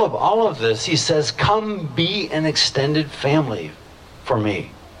 in the middle of all of this, He says, come be an extended family for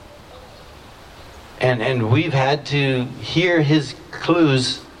me. And we've had to hear His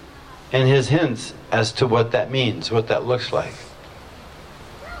clues and His hints as to what that means, what that looks like.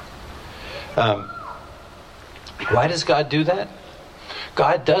 Why does God do that?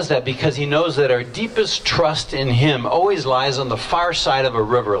 God does that because he knows that our deepest trust in him always lies on the far side of a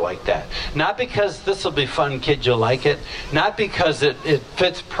river like that. Not because this will be fun, kid, you'll like it. Not because it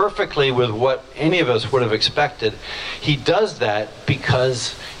fits perfectly with what any of us would have expected. He does that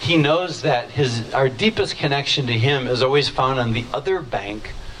because he knows that our deepest connection to him is always found on the other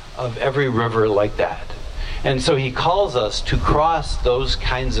bank of every river like that. And so he calls us to cross those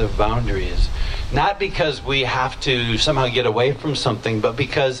kinds of boundaries, not because we have to somehow get away from something, but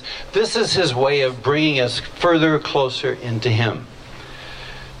because this is his way of bringing us further, closer into him.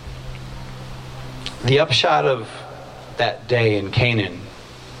 The upshot of that day in Canaan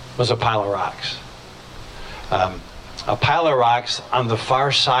was a pile of rocks. A pile of rocks on the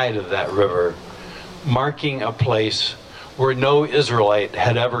far side of that river, marking a place where no Israelite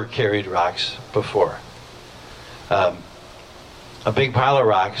had ever carried rocks before. A big pile of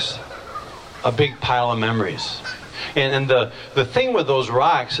rocks, a big pile of memories. And the thing with those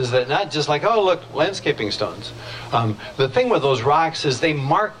rocks is that not just like, oh, look, landscaping stones. The thing with those rocks is they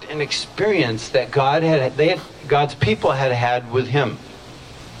marked an experience that God's people had had with him.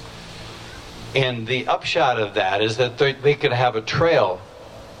 And the upshot of that is that they could have a trail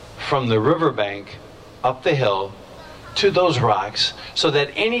from the riverbank up the hill to those rocks, so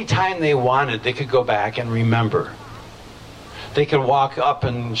that any time they wanted, they could go back and remember. They could walk up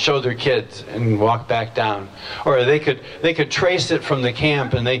and show their kids and walk back down. Or they could trace it from the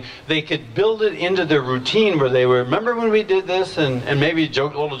camp, and they could build it into their routine where they were, remember when we did this? And maybe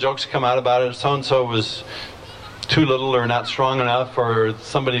little jokes come out about it. So-and-so was too little or not strong enough, or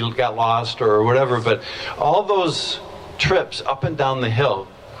somebody got lost or whatever. But all those trips up and down the hill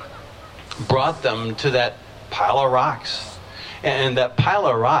brought them to that pile of rocks. And that pile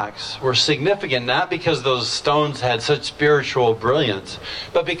of rocks were significant not because those stones had such spiritual brilliance,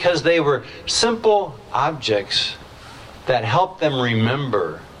 but because they were simple objects that helped them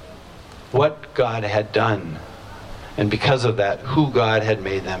remember what God had done, and because of that, who God had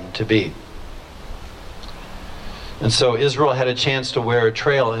made them to be. And so Israel had a chance to wear a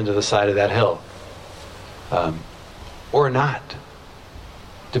trail into the side of that hill, or not,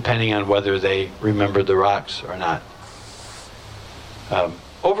 depending on whether they remembered the rocks or not.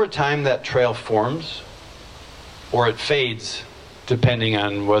 Over time, that trail forms, or it fades, depending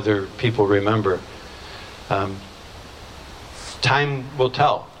on whether people remember. Time will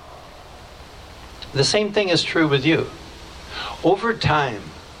tell. The same thing is true with you. Over time,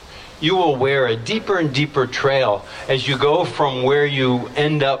 you will wear a deeper and deeper trail as you go from where you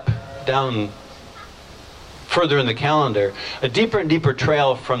end up down further in the calendar, a deeper and deeper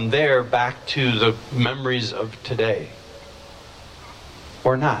trail from there back to the memories of today.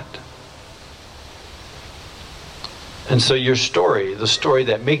 Or not. And so your story, the story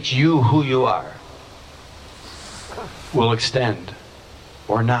that makes you who you are, will extend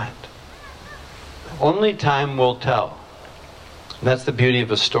or not. Only time will tell. And that's the beauty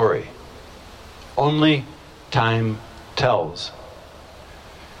of a story. Only time tells.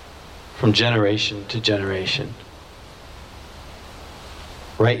 From generation to generation.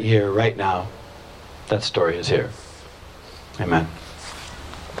 Right here, right now, that story is here. Amen.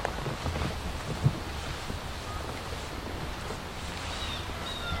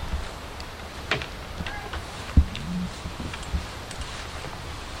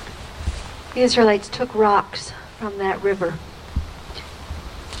 The Israelites took rocks from that river,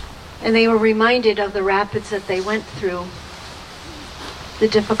 and they were reminded of the rapids that they went through, the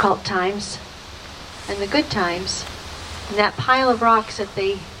difficult times and the good times. And that pile of rocks that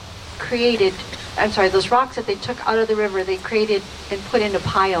they created, those rocks that they took out of the river, they created and put in a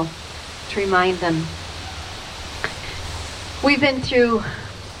pile to remind them. We've been through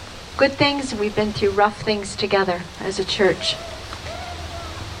good things, and we've been through rough things together as a church.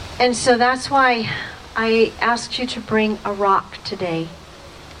 And so that's why I asked you to bring a rock today.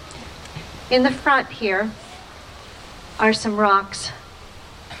 In the front here are some rocks.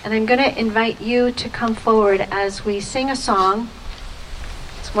 And I'm going to invite you to come forward as we sing a song.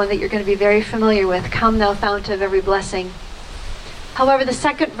 It's one that you're going to be very familiar with. Come, thou fount of every blessing. However, the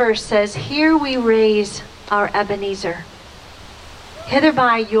second verse says, here we raise our Ebenezer. Hither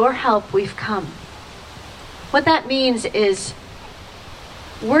by your help we've come. What that means is,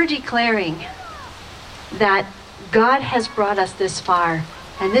 we're declaring that God has brought us this far,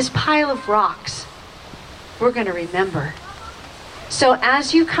 and this pile of rocks, we're going to remember. So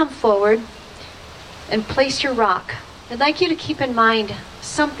as you come forward and place your rock, I'd like you to keep in mind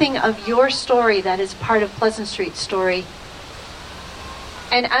something of your story that is part of Pleasant Street's story.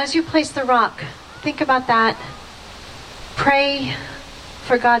 And as you place the rock, think about that. Pray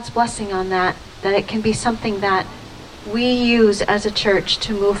for God's blessing on that it can be something that we use as a church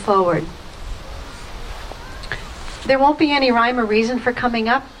to move forward. There won't be any rhyme or reason for coming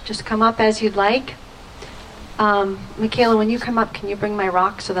up. Just come up as you'd like. Michaela, when you come up, can you bring my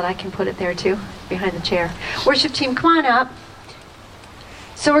rock so that I can put it there too, behind the chair? Worship team, come on up.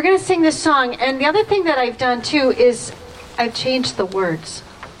 So we're going to sing this song. And the other thing that I've done too is I've changed the words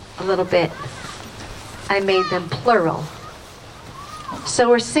a little bit. I made them plural. So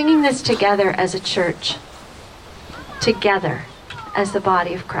we're singing this together as a church. Together as the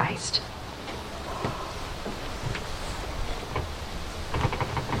body of Christ.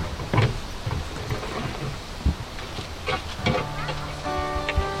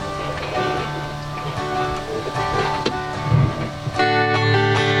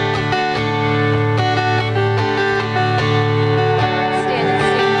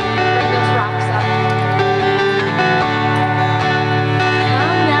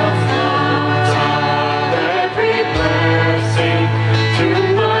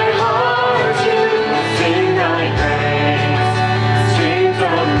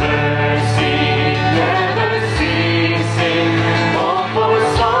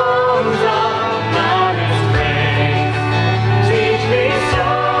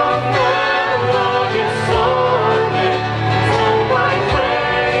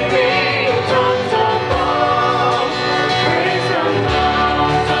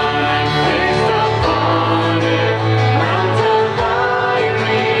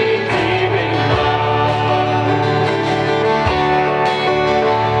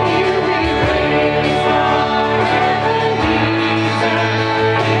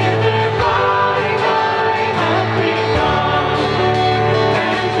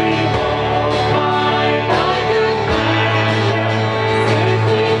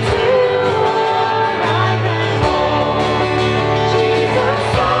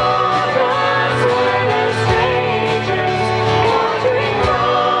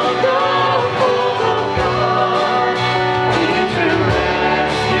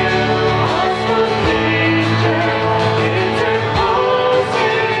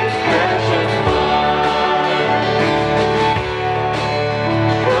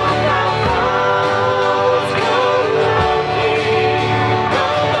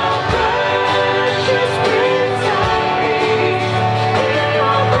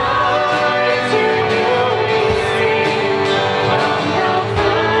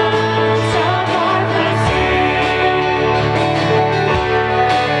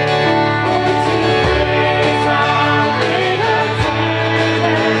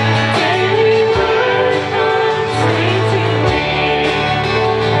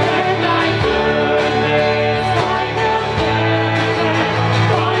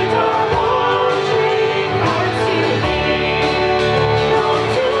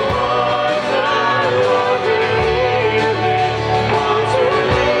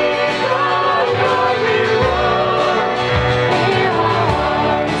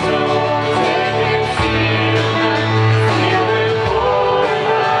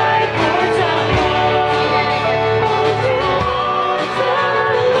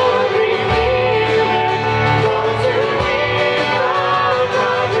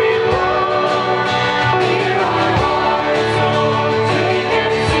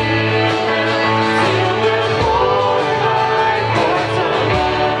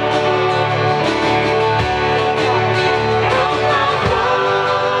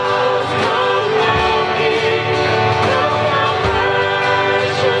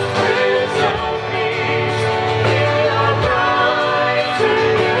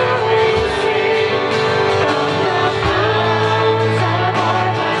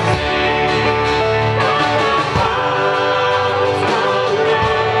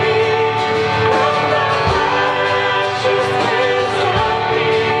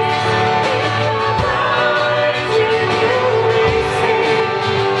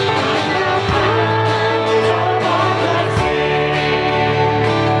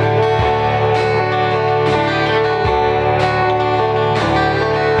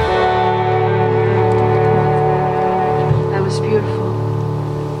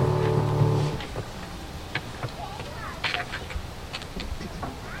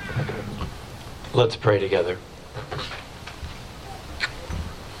 Let's pray together.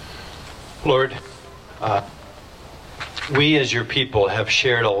 Lord, we as your people have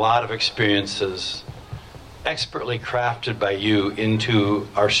shared a lot of experiences expertly crafted by you into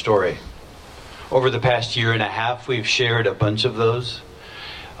our story. Over the past year and a half, we've shared a bunch of those.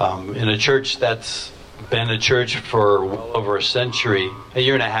 In a church that's been a church for well over a century, a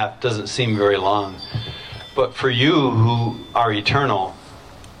year and a half doesn't seem very long. But for you who are eternal,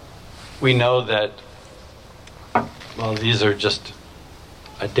 we know that Well, these are just,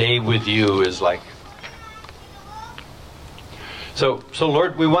 a day with you is like. So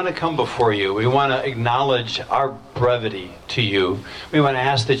Lord, we want to come before you. We want to acknowledge our brevity to you. We want to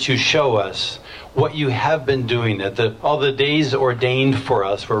ask that you show us what you have been doing, that all the days ordained for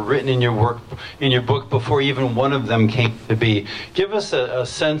us were written in your book before even one of them came to be. Give us a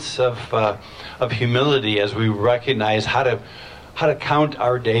sense of humility as we recognize how to count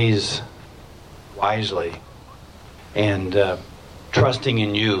our days wisely, and trusting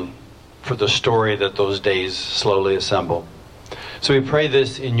in you for the story that those days slowly assemble. So we pray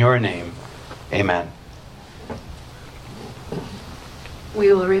this in your name. Amen.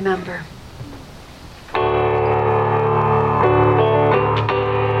 We will remember.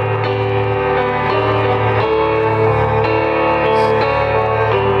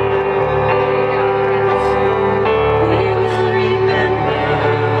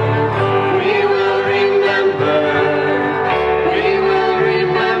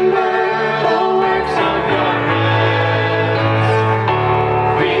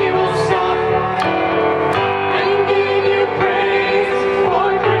 Praise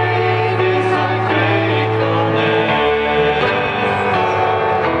for great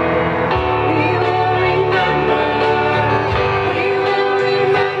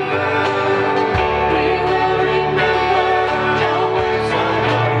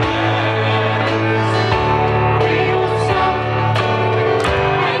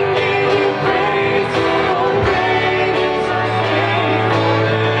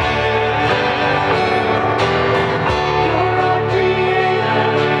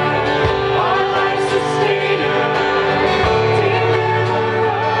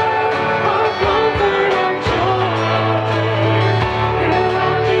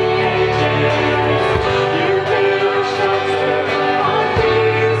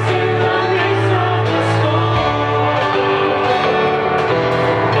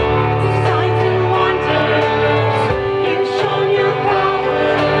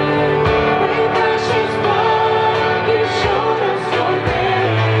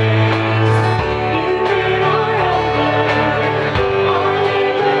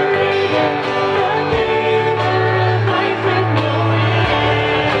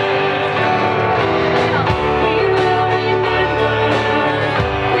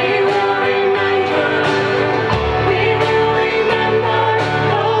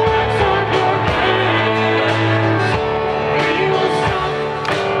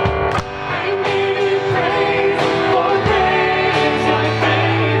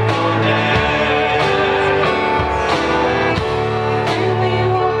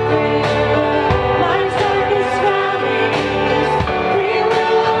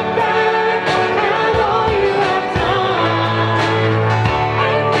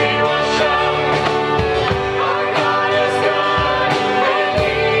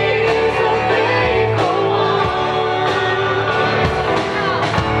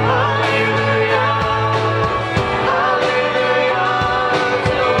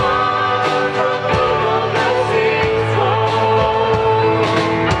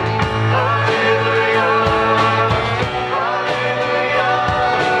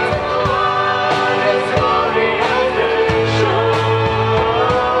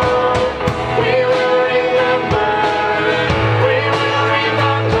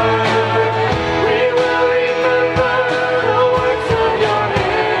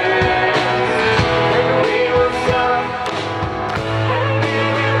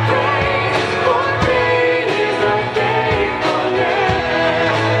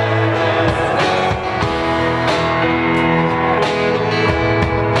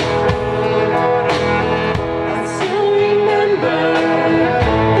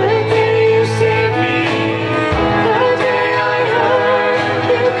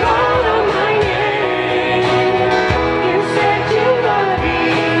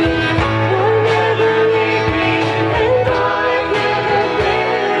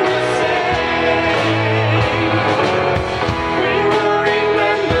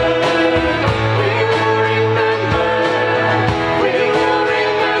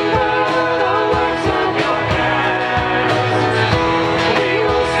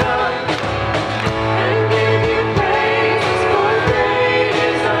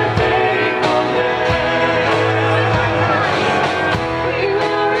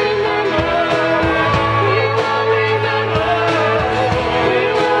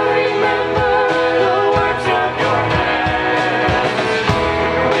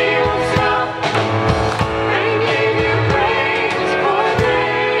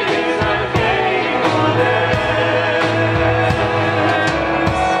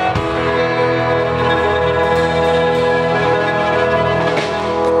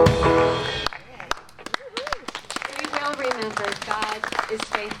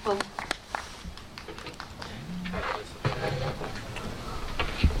Boom.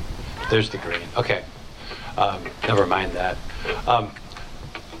 There's the green. Okay. Never mind that.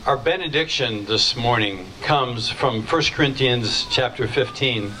 Our benediction this morning comes from 1 Corinthians chapter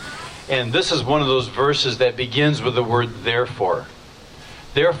 15. And this is one of those verses that begins with the word therefore.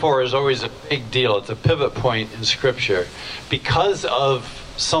 Therefore is always a big deal. It's a pivot point in Scripture. Because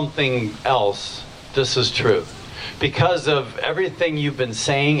of something else, this is true. Because of everything you've been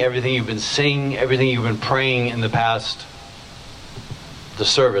saying, everything you've been singing, everything you've been praying in the past, the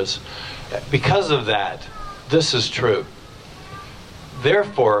service, because of that, this is true.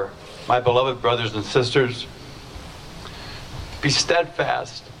 Therefore, my beloved brothers and sisters, be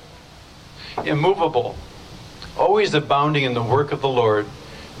steadfast, immovable, always abounding in the work of the Lord,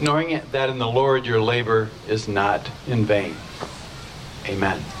 knowing that in the Lord your labor is not in vain.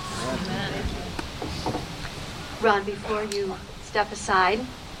 Amen. Amen. Ron, before you step aside,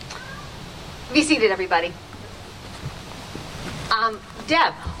 be seated, everybody.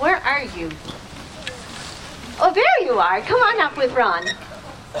 Deb, where are you? Oh, there you are. Come on up with Ron.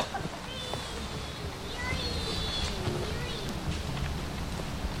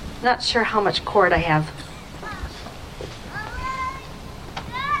 Not sure how much cord I have.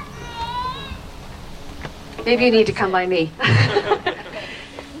 Maybe you need to come by me.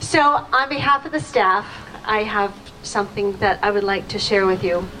 So, on behalf of the staff, I have something that I would like to share with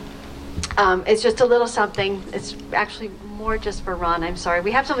you. It's just a little something. It's actually more just for Ron. I'm sorry.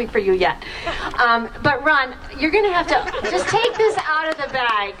 We have something for you yet. But Ron, you're going to have to just take this out of the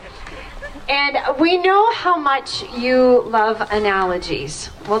bag. And we know how much you love analogies.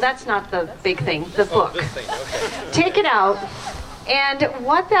 Well, that's not the big thing, the book. This thing, okay. Take it out. And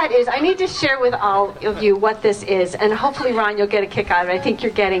what that is, I need to share with all of you what this is. And hopefully, Ron, you'll get a kick out of it. I think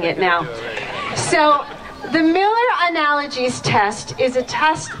you're getting it now. So, the Miller Analogies test is a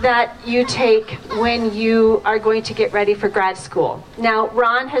test that you take when you are going to get ready for grad school. Now,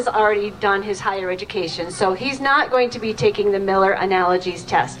 Ron has already done his higher education, so he's not going to be taking the Miller Analogies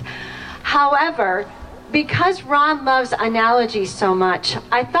test. However, because Ron loves analogies so much,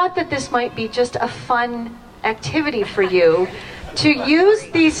 I thought that this might be just a fun activity for you to use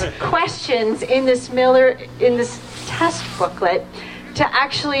these questions in this test booklet to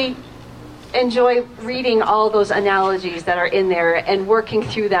actually enjoy reading all those analogies that are in there and working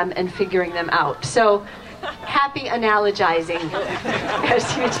through them and figuring them out. So, happy analogizing as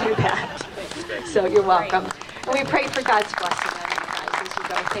you do that. So, you're welcome. And we pray for God's blessing on you guys as you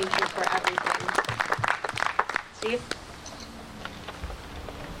go. Thank you for everything. Steve?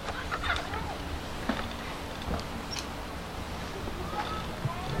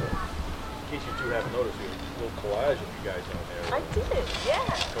 In case you two haven't noticed, we have a little collage of you guys on there. I did, yeah.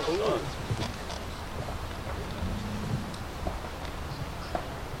 Cool.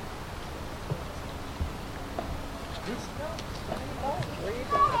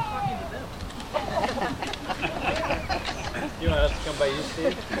 You don't have to come by you,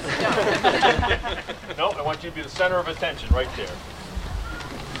 Steve? No, I want you to be the center of attention right there.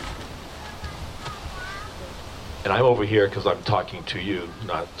 And I'm over here because I'm talking to you,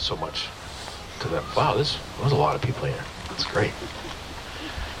 not so much to them. Wow, there's a lot of people here. That's great.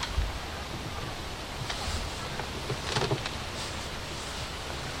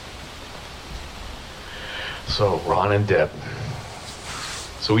 So, Ron and Deb.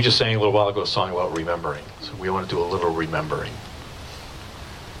 So we just sang a little while ago a song about remembering. So we want to do a little remembering.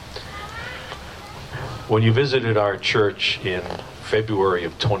 When you visited our church in February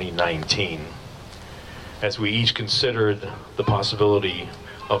of 2019, as we each considered the possibility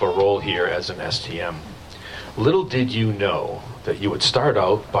of a role here as an STM, little did you know that you would start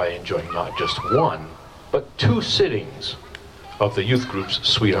out by enjoying not just one, but 2 sittings of the youth group's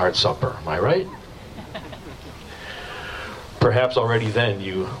Sweetheart Supper. Am I right? Perhaps already then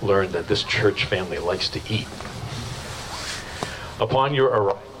you learned that this church family likes to eat. Upon your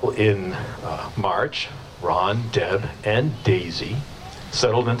arrival in March, Ron, Deb, and Daisy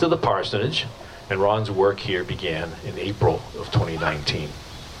settled into the parsonage, and Ron's work here began in April of 2019.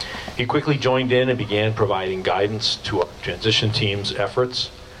 He quickly joined in and began providing guidance to our transition team's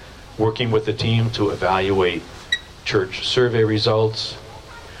efforts, working with the team to evaluate church survey results,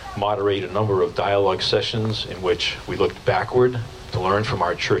 moderate a number of dialogue sessions in which we looked backward to learn from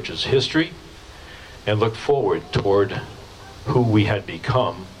our church's history and looked forward toward who we had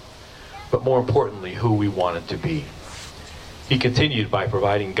become, but more importantly, who we wanted to be. He continued by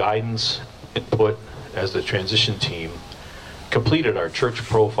providing guidance, input as the transition team completed our church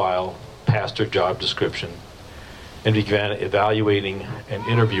profile, pastor job description, and began evaluating and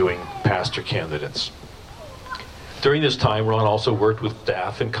interviewing pastor candidates. During this time, Ron also worked with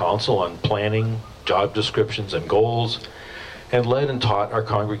staff and council on planning, job descriptions, and goals, and led and taught our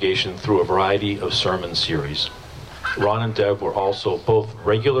congregation through a variety of sermon series. Ron and Deb were also both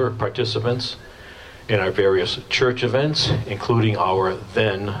regular participants in our various church events, including our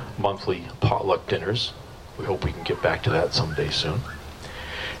then monthly potluck dinners. We hope we can get back to that someday soon.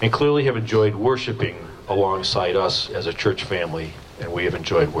 And clearly have enjoyed worshiping alongside us as a church family, and we have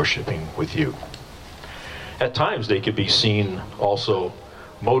enjoyed worshiping with you. At times, they could be seen also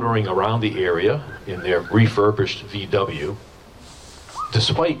motoring around the area in their refurbished VW,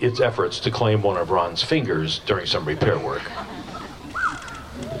 despite its efforts to claim one of Ron's fingers during some repair work.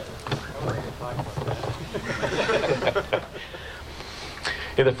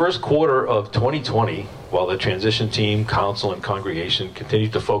 In the first quarter of 2020, while the transition team, council, and congregation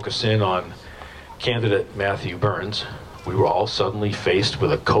continued to focus in on candidate Matthew Burns, we were all suddenly faced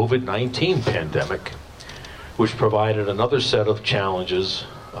with a COVID-19 pandemic, which provided another set of challenges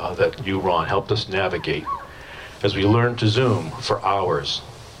that you, Ron, helped us navigate as we learned to Zoom for hours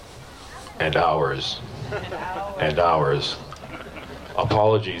and hours and hours.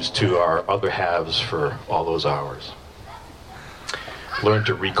 Apologies to our other halves for all those hours. Learned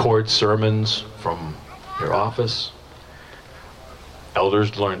to record sermons from your office.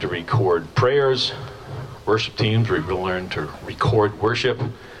 Elders learned to record prayers. Worship teams, we learned to record worship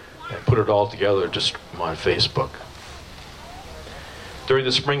and put it all together just on Facebook. During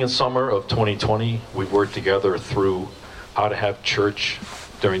the spring and summer of 2020, we worked together through how to have church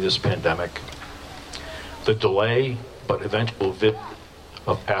during this pandemic. The delay, but eventual visit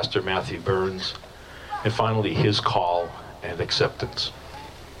of Pastor Matthew Burns, and finally his call and acceptance.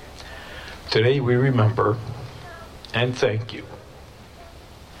 Today we remember and thank you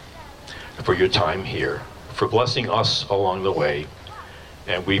for your time here, for blessing us along the way,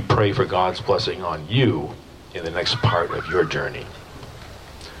 and we pray for God's blessing on you in the next part of your journey.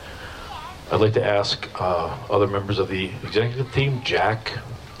 I'd like to ask other members of the executive team, Jack,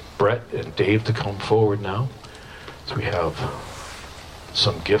 Brett, and Dave, to come forward now. So we have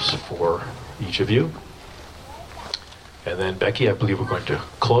some gifts for each of you. And then Becky, I believe we're going to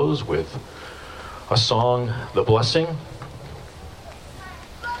close with a song, The Blessing.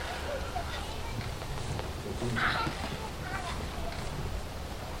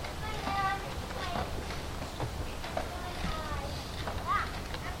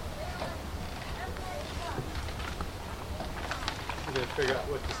 I'm going to figure out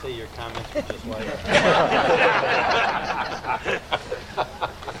what to say your comments were just like.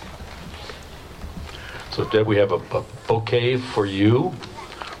 So Deb, we have a bouquet for you.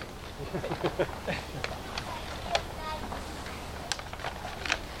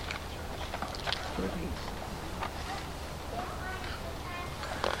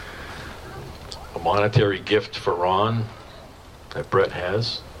 A monetary gift for Ron that Brett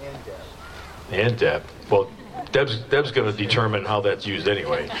has. And Deb. Well, Deb's going to determine how that's used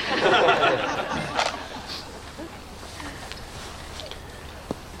anyway.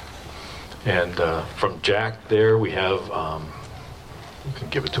 And from Jack there, we have, you can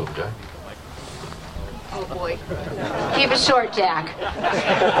give it to him, Jack. Oh boy. Keep it short, Jack.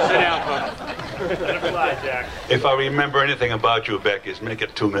 Sit down, Buck. Let it fly, Jack. If I remember anything about you, Becky, is make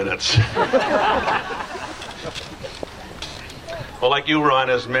it 2 minutes. Well, like you, Ron,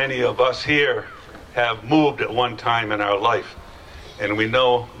 as many of us here have moved at one time in our life, and we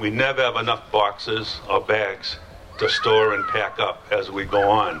know we never have enough boxes or bags to store and pack up as we go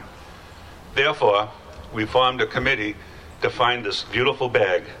on. Therefore, we formed a committee to find this beautiful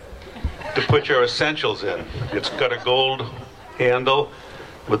bag to put your essentials in. It's got a gold handle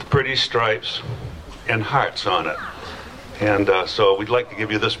with pretty stripes and hearts on it. And so we'd like to give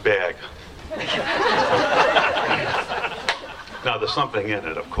you this bag. Now, there's something in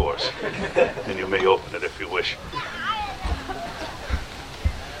it, of course, and you may open it if you wish.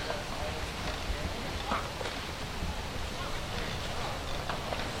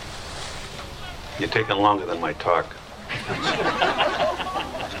 You're taking longer than my talk.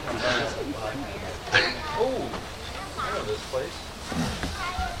 Oh, I know this place.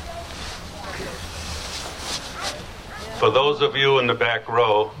 For those of you in the back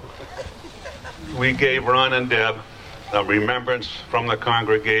row, we gave Ron and Deb a remembrance from the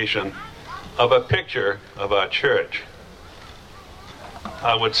congregation of a picture of our church.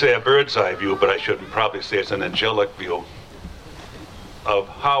 I would say a bird's eye view, but I should probably say it's an angelic view of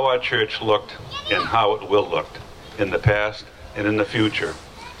how our church looked and how it will look in the past and in the future.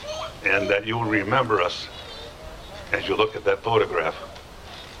 And that you will remember us as you look at that photograph,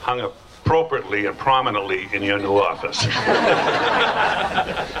 hung appropriately and prominently in your new office.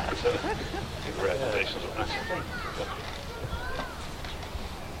 Congratulations.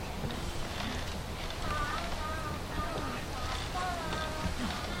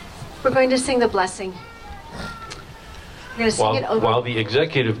 We're going to sing the blessing. We're going to sing it over. While the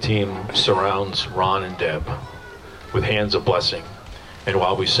executive team surrounds Ron and Deb with hands of blessing, and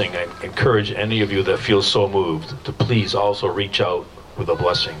while we sing, I encourage any of you that feel so moved to please also reach out with a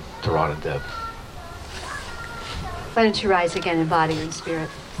blessing to Ron and Deb. Why don't you rise again in body and spirit?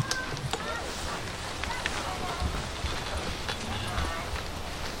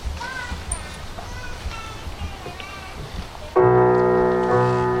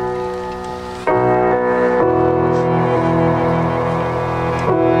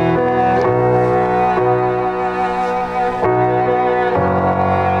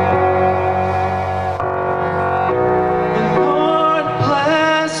 Lord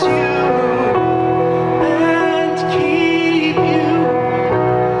bless you and keep you.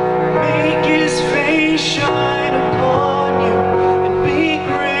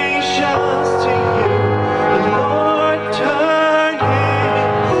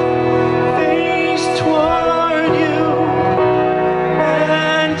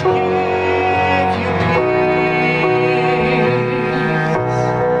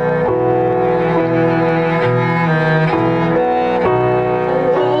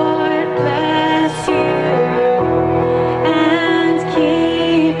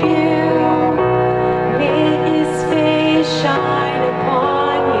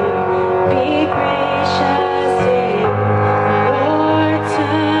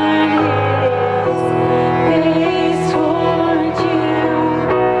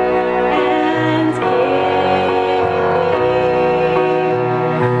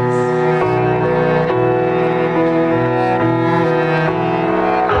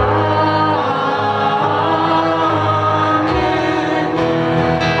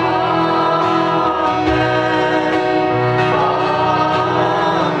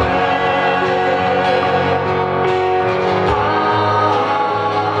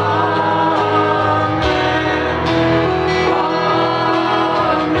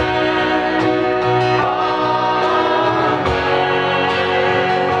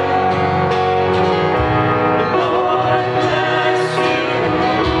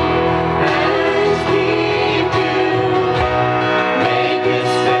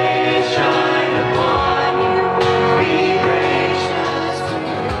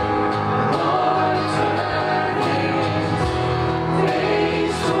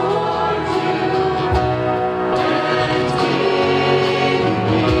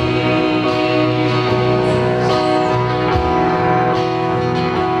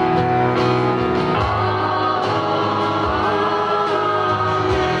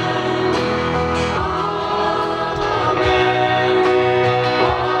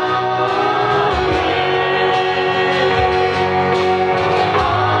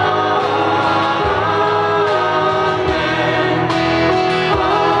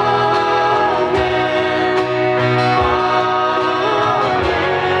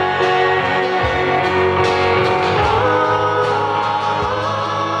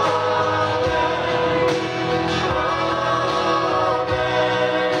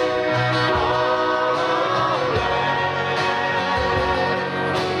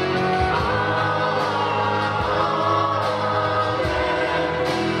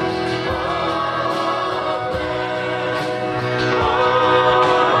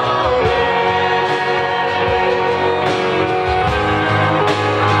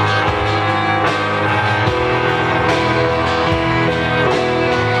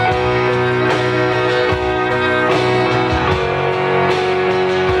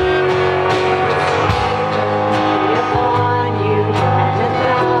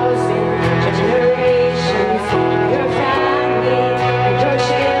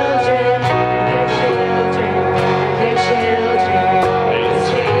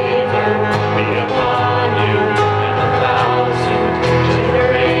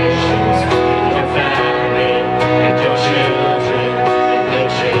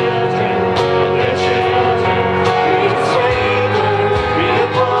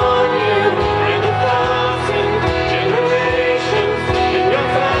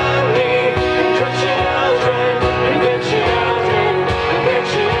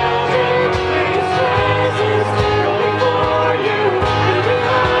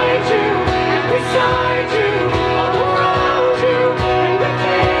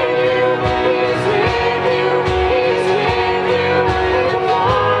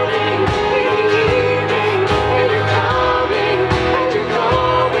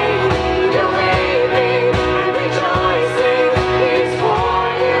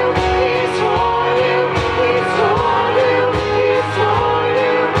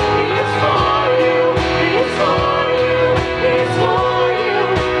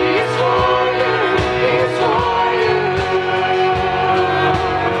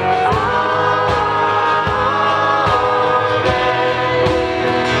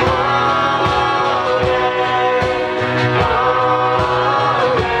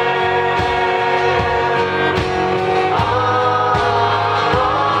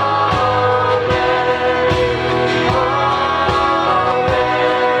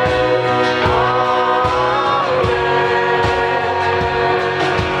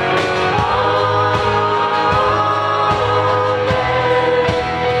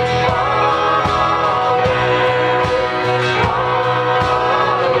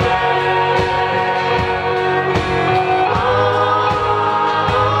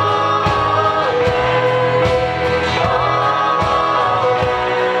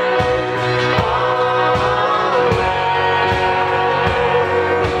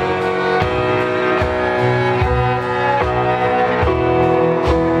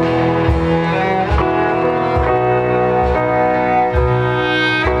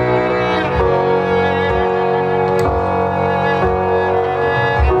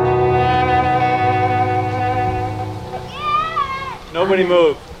 Everybody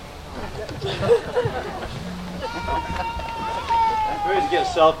move. We always get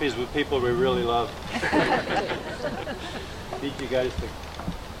selfies with people we really love. Need you guys to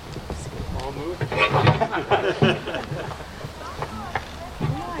all move. If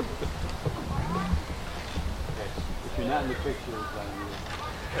you're not in the picture, it's on you.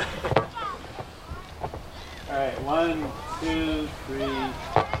 All right, 1, 2, 3.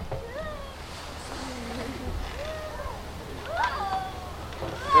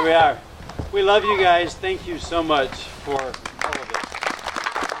 Here we are. We love you guys. Thank you so much for all of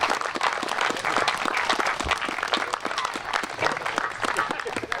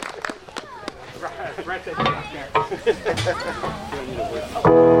it. Right there.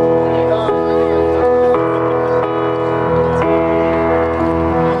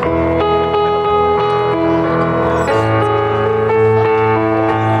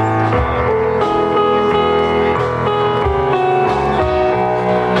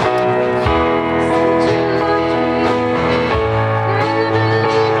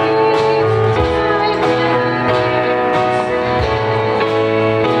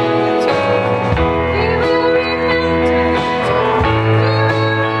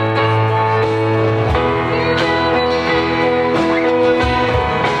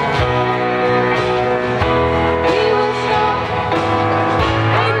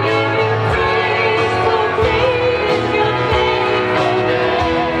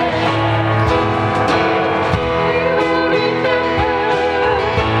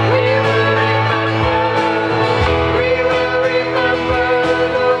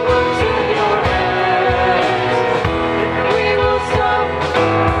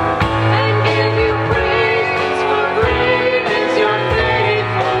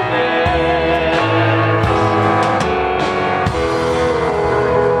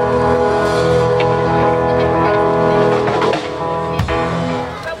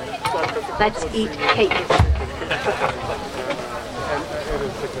 Let's eat cake.